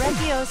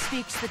 Korekio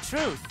speaks the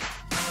truth.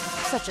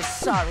 Such a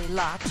sorry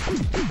lot.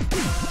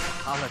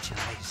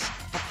 Apologize.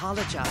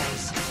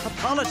 Apologize.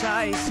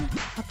 Apologize.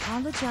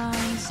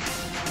 Apologize.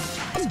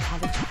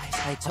 Apologize.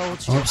 I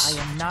told you Oops.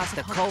 I am not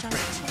the culprit.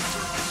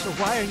 So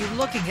why are you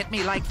looking at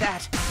me like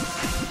that?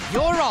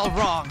 You're all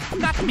wrong,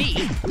 not me.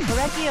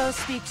 Korekio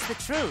speaks the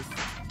truth.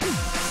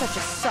 Such a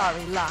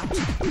sorry lot.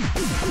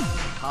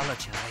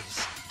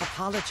 Apologize.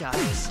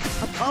 Apologize.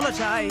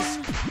 Apologize.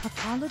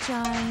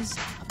 Apologize.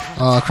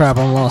 Oh crap,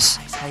 I'm lost.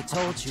 I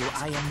told you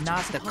I am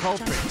not the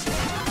culprit.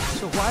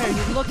 So why are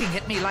you looking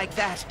at me like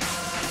that?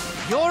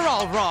 You're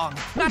all wrong,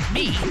 not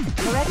me.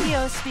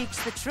 Korekio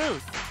speaks the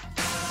truth.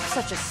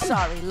 Such a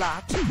sorry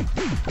lot.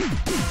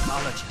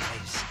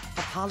 Apologize.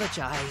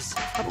 Apologize.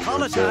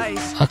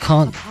 Apologize. I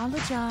can't.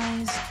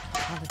 Apologize.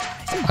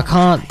 Apologize. I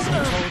can't.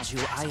 I told you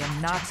I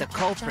am not the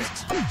culprit.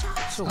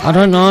 So I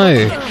don't know. why are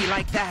you looking at me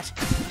like that?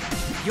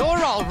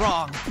 You're all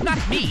wrong, not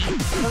me.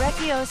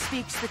 Korekio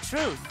speaks the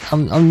truth.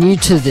 I'm new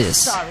to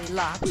this. Sorry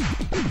lot.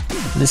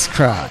 This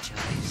crap.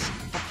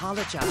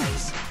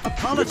 Apologize.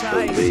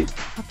 Apologize.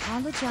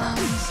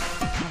 Apologize.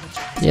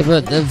 Yeah,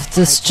 but they've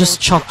just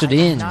chucked it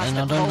in, and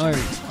I don't know.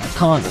 I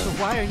can't. So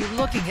why are you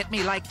looking at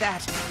me like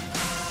that?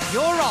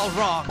 You're all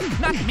wrong,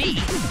 not me.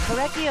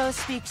 Korekio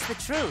speaks the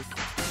truth.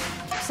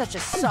 Such a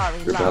sorry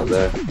You're lot. about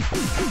there.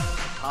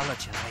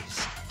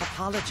 Apologize.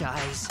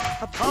 Apologize.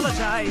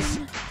 Apologize.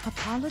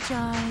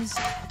 Apologize.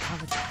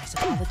 Apologize.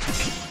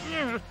 Apologize.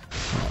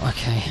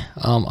 Okay.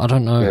 I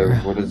don't know. Okay,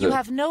 what is You it?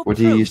 have no What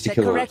do you proof use to that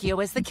kill her?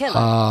 Korekio is the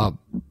killer.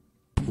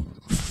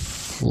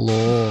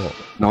 Floor.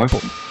 No.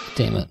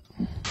 Damn it.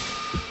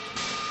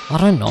 I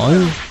don't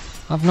know.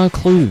 I've no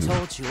clue.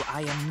 Told you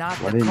I am not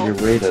Why the didn't you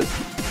culprit. read it?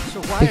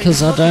 So why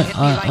Because are you I don't. looking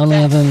at me I like only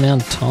that? have an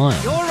amount of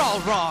time. You're all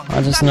wrong.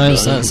 I just not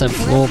noticed me. that it said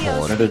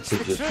floorboard. Better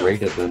to just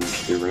read it than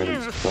do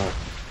random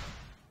stuff.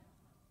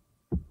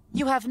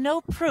 You have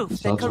no proof that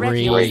Sounds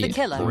Korekio is the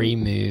killer.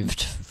 Removed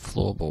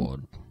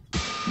floorboard.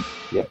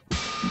 Yep.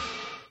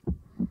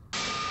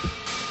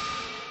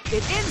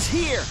 It ends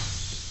here!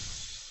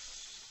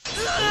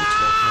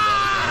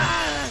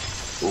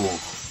 Ooh,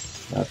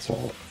 that's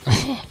all.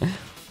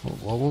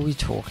 What were we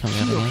talking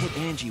about Keo again? hit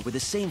Angie with the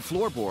same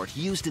floorboard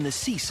used in the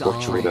seesaw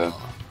Got trick. Rita.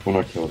 Well,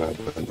 not killed her,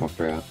 but knocked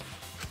her out.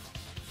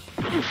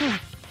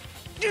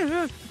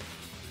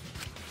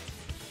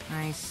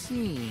 I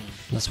see.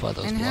 That's why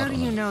there was And how blood do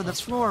on you it. know the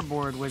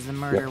floorboard was the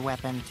murder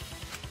weapon?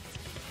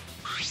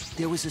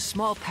 There was a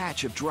small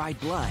patch of dried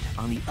blood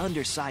on the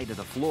underside of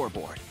the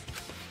floorboard.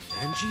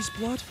 Angie's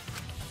blood?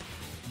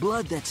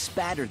 Blood that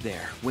spattered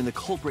there when the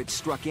culprit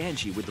struck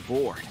Angie with the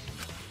board.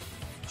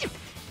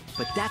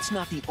 But that's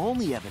not the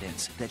only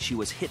evidence that she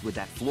was hit with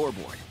that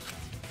floorboard.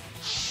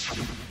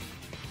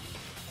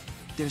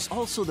 There's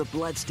also the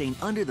blood stain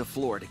under the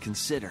floor to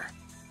consider.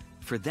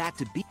 For that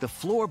to be, the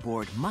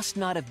floorboard must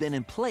not have been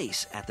in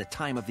place at the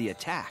time of the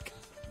attack.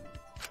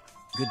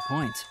 Good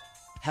point.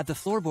 Had the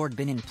floorboard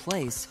been in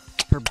place,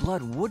 her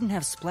blood wouldn't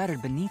have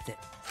splattered beneath it.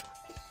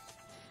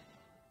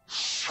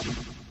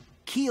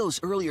 Keo's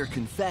earlier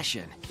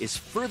confession is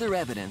further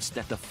evidence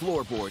that the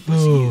floorboard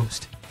was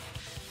used.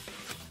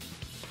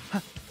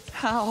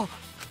 How?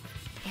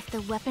 If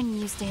the weapon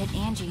used to hit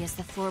Angie is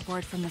the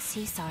floorboard from the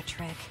seesaw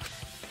trick,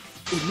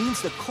 It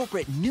means the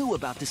culprit knew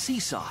about the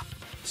seesaw,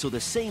 so the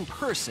same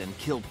person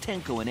killed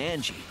Tenko and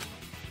Angie.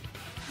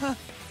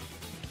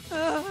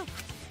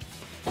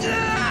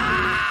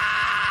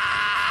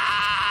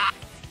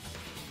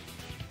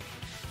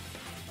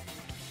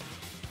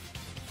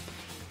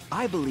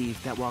 I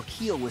believe that while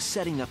Keo was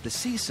setting up the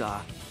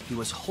seesaw, he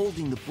was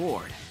holding the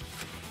board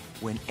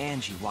when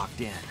Angie walked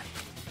in.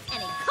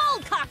 And he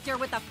cold-cocked her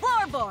with the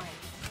floorboard.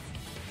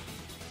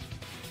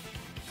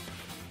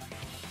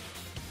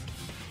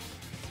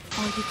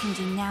 all you can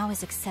do now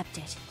is accept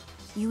it.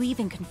 You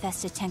even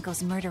confessed to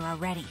Tenko's murder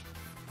already.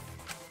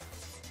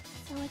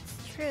 So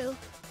it's true.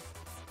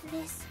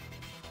 This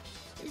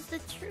is the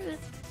truth.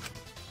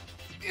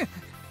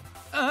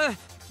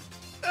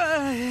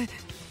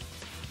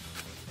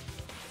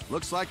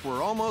 Looks like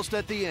we're almost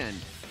at the end.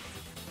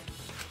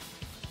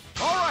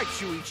 All right,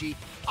 Shuichi,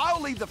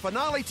 I'll leave the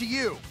finale to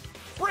you.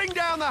 Bring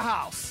down the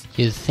house.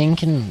 You'd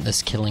think in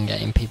this killing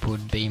game people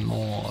would be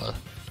more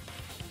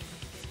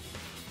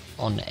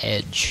on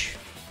edge.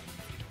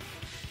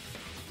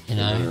 You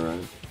know? Yeah,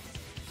 right.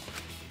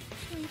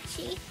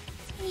 Shuichi,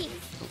 please.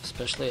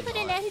 Especially at Put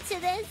an night. end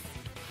to this.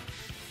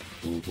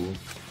 Mm-hmm.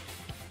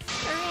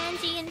 For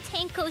Angie and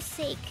Tenko's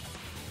sake.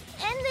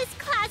 End this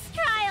class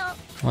trial.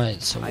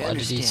 Wait, so I why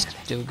did he understand.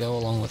 still go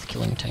along with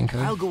killing Tenko?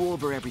 I'll go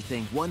over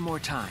everything one more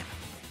time.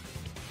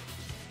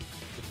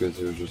 Because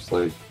it was just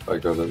like, I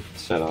got it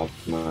set up,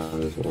 might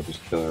as well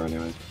just kill her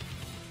anyway.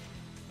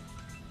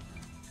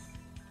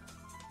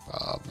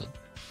 But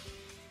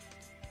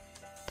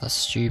that's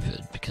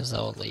stupid because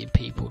that would lead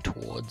people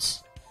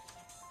towards,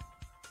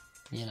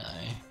 you know,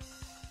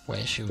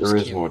 where she was There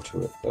is killed. more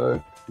to it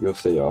though. You'll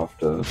see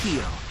after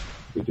Keo,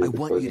 we do I the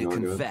want you closing to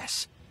argument.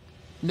 confess.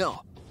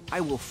 No, I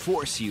will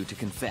force you to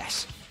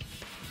confess.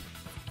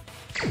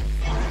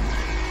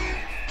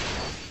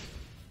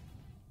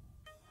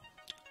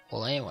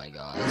 Well, anyway,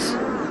 guys.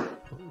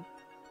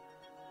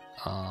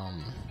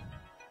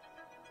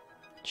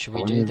 Should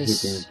we How do many have you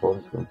this? been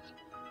involved with?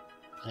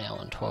 An hour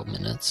and 12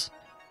 minutes.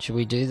 Should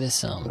we do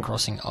this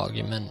crossing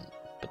argument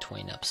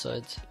between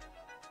episodes?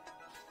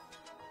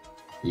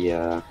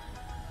 Yeah.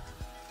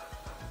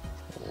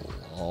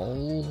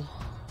 Oh.